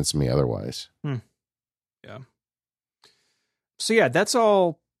that convinced me otherwise. Yeah. So yeah, that's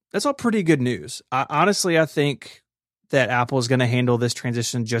all pretty good news. Honestly, I think that Apple is going to handle this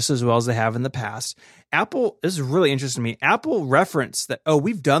transition just as well as they have in the past. Apple, this is really interesting to me. Apple referenced that,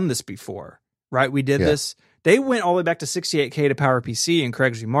 we've done this before, right? We did this. They went all the way back to 68K to PowerPC, and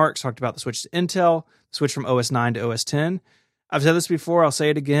Craig's remarks talked about the switch to Intel, switch from OS 9 to OS 10. I've said this before. I'll say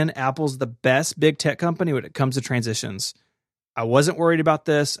it again. Apple's the best big tech company when it comes to transitions. I wasn't worried about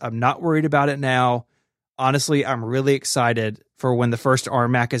this. I'm not worried about it now. Honestly, I'm really excited for when the first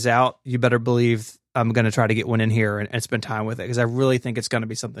ARM Mac is out. You better believe I'm going to try to get one in here and spend time with it, because I really think it's going to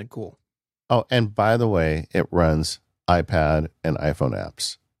be something cool. Oh, and by the way, it runs iPad and iPhone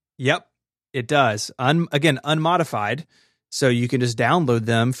apps. Yep, it does. Again, unmodified, so you can just download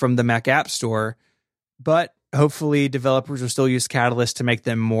them from the Mac App Store. But hopefully developers will still use Catalyst to make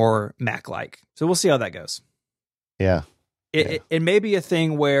them more Mac-like. So we'll see how that goes. Yeah. It may be a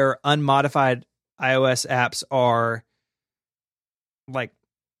thing where unmodified iOS apps are like,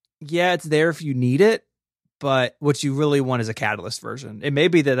 it's there if you need it, but what you really want is a Catalyst version. It may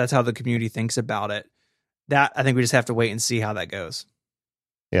be that that's how the community thinks about it. That, I think we just have to wait and see how that goes.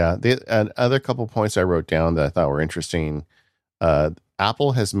 Yeah. The other couple points I wrote down that I thought were interesting. I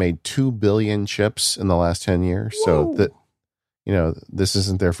Apple has made 2 billion chips in the last 10 years. Whoa. So that, this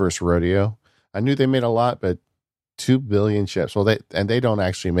isn't their first rodeo. I knew they made a lot, but 2 billion chips. Well, they don't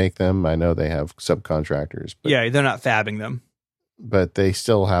actually make them. I know they have subcontractors. But, yeah, they're not fabbing them. But they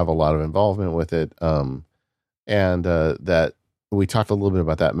still have a lot of involvement with it. That we talked a little bit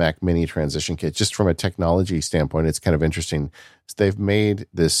about that Mac Mini transition kit. Just from a technology standpoint, it's kind of interesting. They've made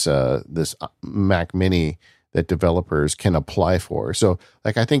this Mac Mini that developers can apply for. So,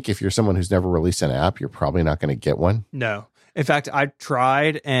 like, I think if you're someone who's never released an app, you're probably not going to get one. No. In fact, I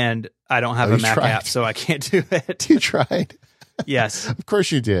tried, and I don't have a Mac app, so I can't do it. You tried? Yes. Of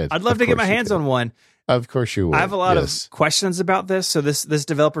course you did. I'd love to get my hands on one. Of course you would. I have a lot of questions about this. So this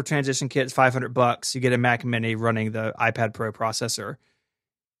developer transition kit is $500. You get a Mac Mini running the iPad Pro processor.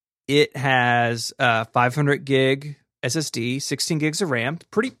 It has 500 gig SSD, 16 gigs of RAM,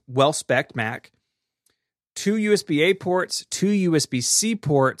 pretty well spec'd Mac. 2 USB-A ports, 2 USB-C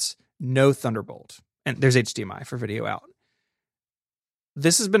ports, no Thunderbolt. And there's HDMI for video out.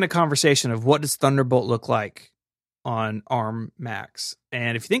 This has been a conversation of what does Thunderbolt look like on ARM Macs.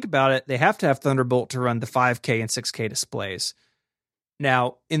 And if you think about it, they have to have Thunderbolt to run the 5K and 6K displays.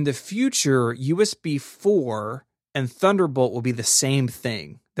 Now, in the future, USB 4 and Thunderbolt will be the same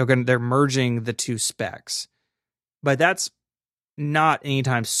thing. They're merging the two specs. But that's not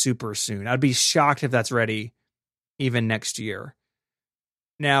anytime super soon. I'd be shocked if that's ready even next year.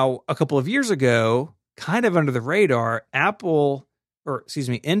 Now, a couple of years ago, kind of under the radar, Intel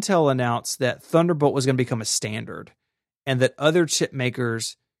announced that Thunderbolt was going to become a standard and that other chip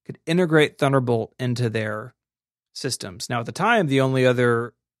makers could integrate Thunderbolt into their systems. Now, at the time, the only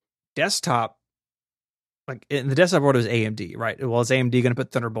other desktop, like in the desktop world, was AMD, right? Well, is AMD going to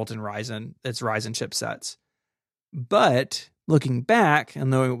put Thunderbolt in Ryzen? It's Ryzen chipsets. But looking back and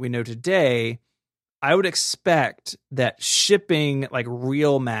knowing what we know today, I would expect that shipping like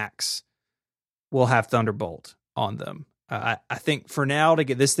real Macs will have Thunderbolt on them. I think for now, to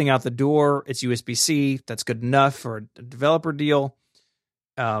get this thing out the door, it's USB-C. That's good enough for a developer deal.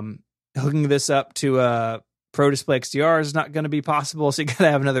 Hooking this up to a Pro Display XDR is not going to be possible, so you got to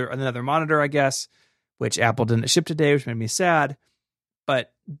have another monitor, I guess, which Apple didn't ship today, which made me sad.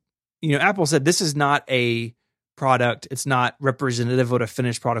 But Apple said this is not a product. It's not representative of what a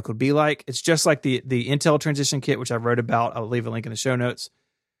finished product would be like. It's just like the Intel transition kit, which I wrote about. I'll leave a link in the show notes.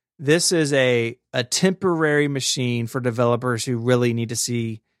 This is a temporary machine for developers who really need to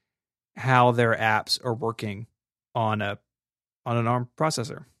see how their apps are working on an ARM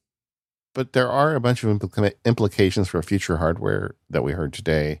processor. But there are a bunch of implications for future hardware that we heard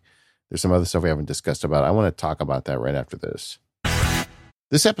today. There's some other stuff we haven't discussed about. I want to talk about that right after this.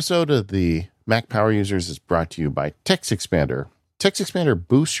 This episode of the Mac Power Users is brought to you by TextExpander. TextExpander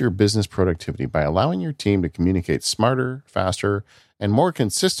boosts your business productivity by allowing your team to communicate smarter, faster, and more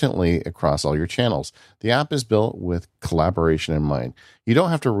consistently across all your channels. The app is built with collaboration in mind. You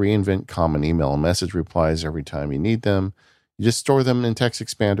don't have to reinvent common email and message replies every time you need them. You just store them in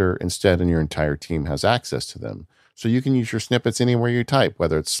TextExpander instead, and your entire team has access to them. So you can use your snippets anywhere you type,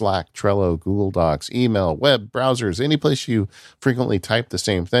 whether it's Slack, Trello, Google Docs, email, web, browsers, any place you frequently type the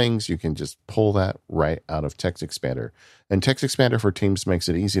same things, you can just pull that right out of TextExpander. And TextExpander for Teams makes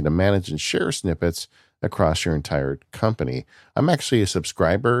it easy to manage and share snippets across your entire company. I'm actually a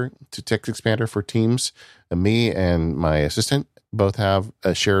subscriber to TextExpander for Teams. Me and my assistant both have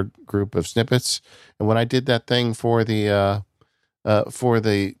a shared group of snippets. And when I did that thing for the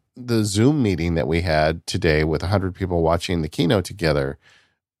Zoom meeting that we had today with 100 people watching the keynote together,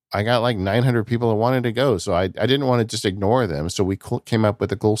 I got like 900 people that wanted to go. So I didn't want to just ignore them. So we came up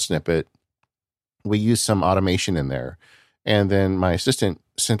with a cool snippet. We used some automation in there. And then my assistant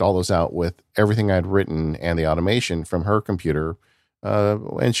sent all those out with everything I'd written and the automation from her computer.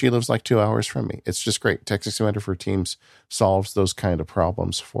 And she lives like 2 hours from me. It's just great. TextExpander for Teams solves those kind of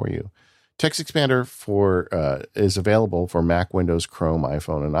problems for you. TextExpander is available for Mac, Windows, Chrome,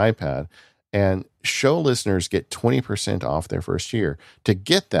 iPhone, and iPad. And show listeners get 20% off their first year. To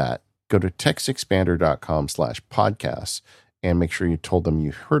get that, go to textexpander.com/podcasts and make sure you told them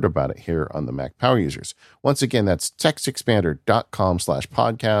you heard about it here on the Mac Power Users. Once again, that's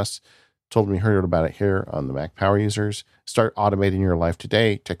textexpander.com/podcasts. Told them you heard about it here on the Mac Power Users. Start automating your life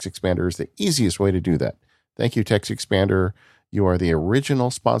today. TextExpander is the easiest way to do that. Thank you, TextExpander. You are the original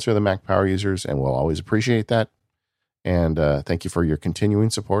sponsor of the Mac Power Users, and we'll always appreciate that. And thank you for your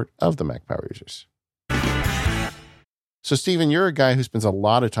continuing support of the Mac Power Users. So, Stephen, you're a guy who spends a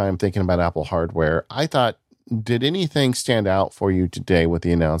lot of time thinking about Apple hardware. I thought, did anything stand out for you today with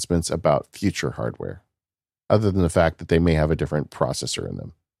the announcements about future hardware, other than the fact that they may have a different processor in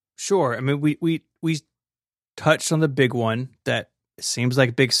them? Sure. I mean, we touched on the big one that It seems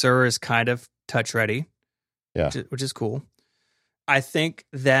like Big Sur is kind of touch ready, Yeah. which is cool. I think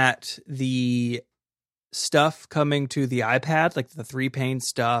that the stuff coming to the iPad, like the 3-pane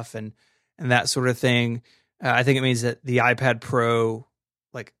stuff and that sort of thing, I think it means that the iPad Pro,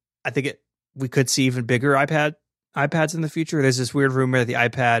 like we could see even bigger iPads in the future. There's this weird rumor that the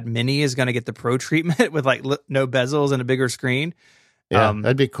iPad Mini is going to get the Pro treatment with like no bezels and a bigger screen. Yeah,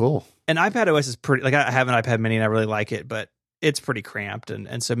 that'd be cool. And iPad OS is pretty, like I have an iPad Mini and I really like it, but it's pretty cramped.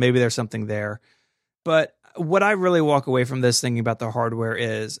 And so maybe there's something there. But what I really walk away from this thinking about the hardware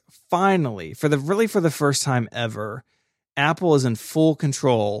is finally, for the first time ever, Apple is in full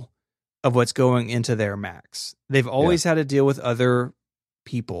control of what's going into their Macs. They've always had to deal with other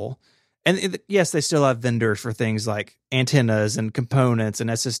people. And yes, they still have vendors for things like antennas and components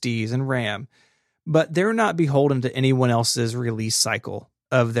and SSDs and RAM, but they're not beholden to anyone else's release cycle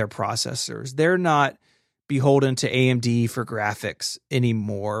of their processors. They're not beholden to AMD for graphics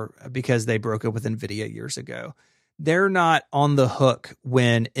anymore because they broke up with NVIDIA years ago. They're not on the hook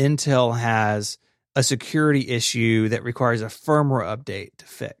when Intel has a security issue that requires a firmware update to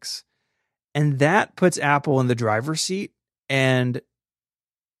fix. And that puts Apple in the driver's seat. And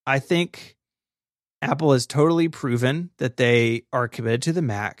I think Apple has totally proven that they are committed to the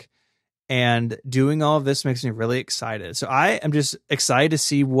Mac, and doing all of this makes me really excited. So I am just excited to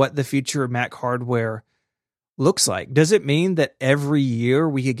see what the future of Mac hardware looks like. Does it mean that every year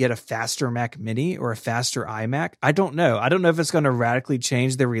we could get a faster Mac Mini or a faster iMac? I don't know. I don't know if it's going to radically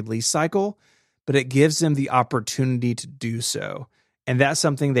change the release cycle, but it gives them the opportunity to do so. And that's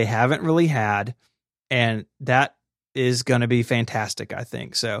something they haven't really had. And that is going to be fantastic, I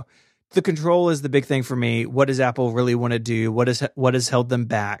think. So the control is the big thing for me. What does Apple really want to do? What has held them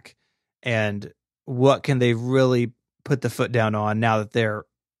back? And what can they really put the foot down on now that they're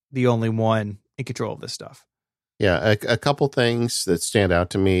the only one in control of this stuff? Yeah, a couple things that stand out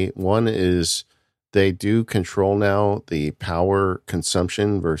to me. One is they do control now the power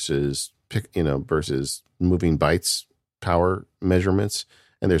consumption versus moving bytes power measurements,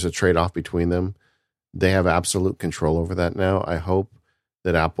 and there's a trade-off between them. They have absolute control over that now. I hope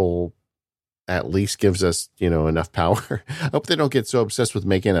that Apple at least gives us, enough power. I hope they don't get so obsessed with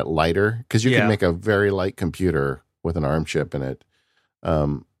making it lighter, because you can make a very light computer with an ARM chip in it.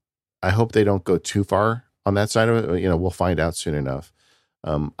 I hope they don't go too far on that side of it. We'll find out soon enough.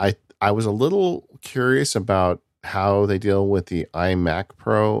 I was a little curious about how they deal with the iMac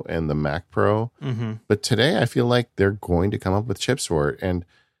Pro and the Mac Pro. Mm-hmm. But today I feel like they're going to come up with chips for it. And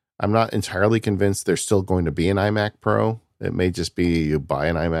I'm not entirely convinced there's still going to be an iMac Pro. It may just be you buy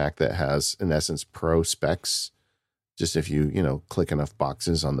an iMac that has, in essence, Pro specs, just if you click enough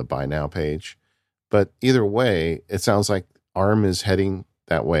boxes on the buy now page. But either way, it sounds like ARM is heading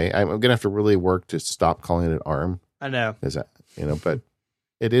that way. I'm going to have to really work to stop calling it ARM. I know. But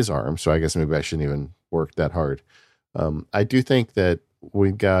it is ARM, so I guess maybe I shouldn't even work that hard. I do think that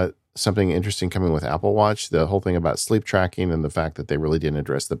we've got something interesting coming with Apple Watch. The whole thing about sleep tracking and the fact that they really didn't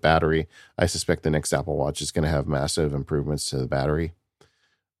address the battery. I suspect the next Apple Watch is going to have massive improvements to the battery.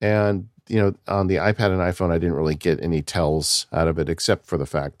 And, on the iPad and iPhone, I didn't really get any tells out of it, except for the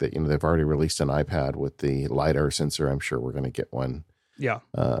fact that, they've already released an iPad with the LiDAR sensor. I'm sure we're going to get one. Yeah.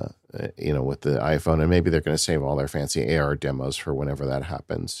 With the iPhone, and maybe they're going to save all their fancy AR demos for whenever that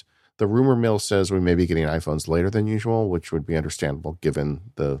happens. The rumor mill says we may be getting iPhones later than usual, which would be understandable given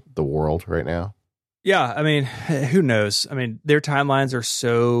the world right now. Yeah, I mean, who knows? I mean, their timelines are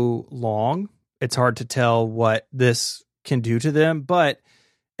so long, it's hard to tell what this can do to them, but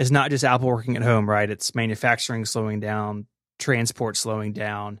it's not just Apple working at home, right? It's manufacturing slowing down, transport slowing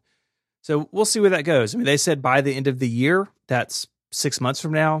down. So we'll see where that goes. I mean, they said by the end of the year, that's 6 months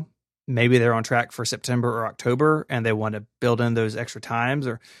from now. Maybe they're on track for September or October and they want to build in those extra times,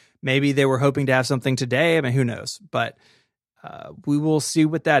 or maybe they were hoping to have something today. I mean, who knows? But we will see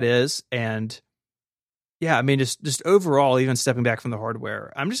what that is. And yeah, I mean, just overall, even stepping back from the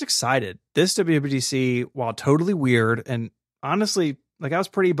hardware, I'm just excited. This WWDC, while totally weird, and honestly, like I was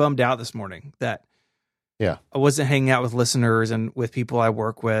pretty bummed out this morning that I wasn't hanging out with listeners and with people I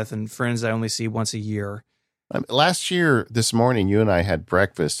work with and friends I only see once a year. Last year, this morning, you and I had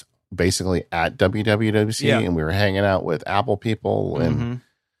breakfast basically at WWDC, and we were hanging out with Apple people. And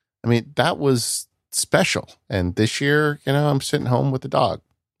I mean, that was special. And this year, I'm sitting home with the dog,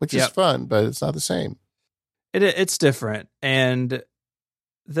 which is fun, but it's not the same. It's different. And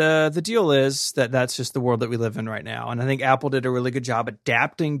the deal is that that's just the world that we live in right now. And I think Apple did a really good job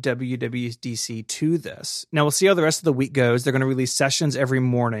adapting WWDC to this. Now we'll see how the rest of the week goes. They're going to release sessions every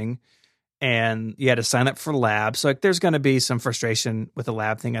morning, and you had to sign up for labs. So there's going to be some frustration with the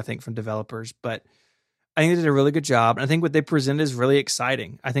lab thing, I think, from developers. But I think they did a really good job. And I think what they presented is really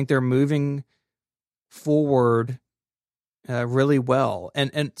exciting. I think they're moving forward really well.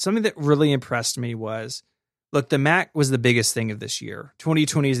 And something that really impressed me was, look, the Mac was the biggest thing of this year.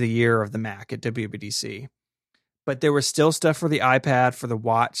 2020 is the year of the Mac at WWDC. But there was still stuff for the iPad, for the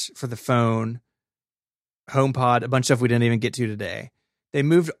watch, for the phone, HomePod, a bunch of stuff we didn't even get to today. They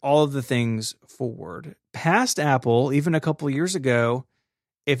moved all of the things forward. Past Apple, even a couple of years ago,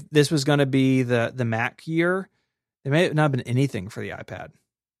 if this was going to be the Mac year, there may not have been anything for the iPad.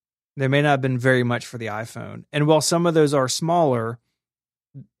 There may not have been very much for the iPhone. And while some of those are smaller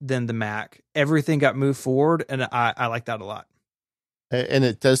than the Mac, everything got moved forward, and I like that a lot. And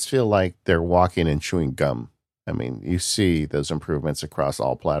it does feel like they're walking and chewing gum. I mean, you see those improvements across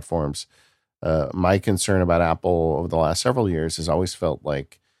all platforms. My concern about Apple over the last several years has always felt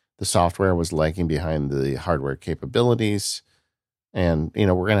like the software was lagging behind the hardware capabilities. And, we're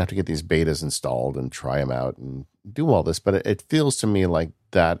going to have to get these betas installed and try them out and do all this. But it feels to me like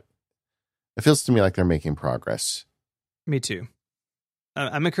that. It feels to me like they're making progress. Me too.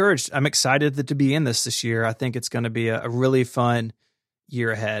 I'm encouraged. I'm excited to be in this year. I think it's going to be a really fun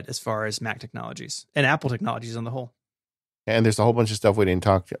year ahead as far as Mac technologies and Apple technologies on the whole. And there's a whole bunch of stuff we didn't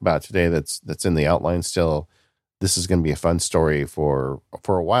talk about today that's in the outline still. This is going to be a fun story for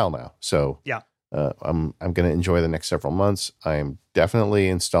a while now. So yeah, I'm going to enjoy the next several months. I'm definitely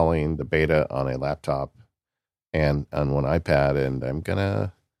installing the beta on a laptop and on one iPad, and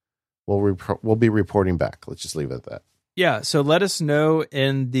we'll be reporting back. Let's just leave it at that. Yeah. So let us know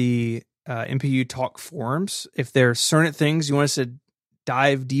in the MPU Talk forums if there are certain things you want us to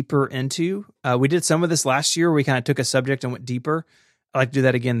dive deeper into. We did some of this last year. We kind of took a subject and went deeper. I'd like to do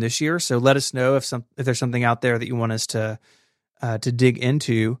that again this year. So let us know if there's something out there that you want us to dig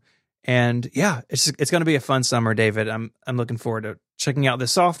into. And yeah, it's going to be a fun summer, David. I'm looking forward to checking out the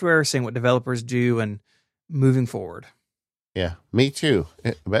software, seeing what developers do, and moving forward. Yeah, me too.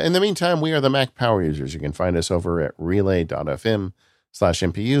 But in the meantime, we are the Mac Power Users. You can find us over at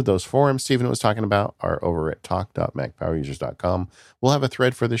relay.fm/MPU. Those forums Stephen was talking about are over at talk.macpowerusers.com. We'll have a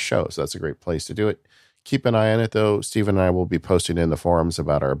thread for this show, so that's a great place to do it. Keep an eye on it, though. Stephen and I will be posting in the forums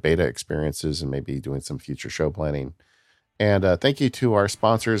about our beta experiences and maybe doing some future show planning. And thank you to our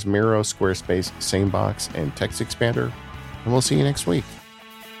sponsors, Miro, Squarespace, Sanebox, and TextExpander. And we'll see you next week.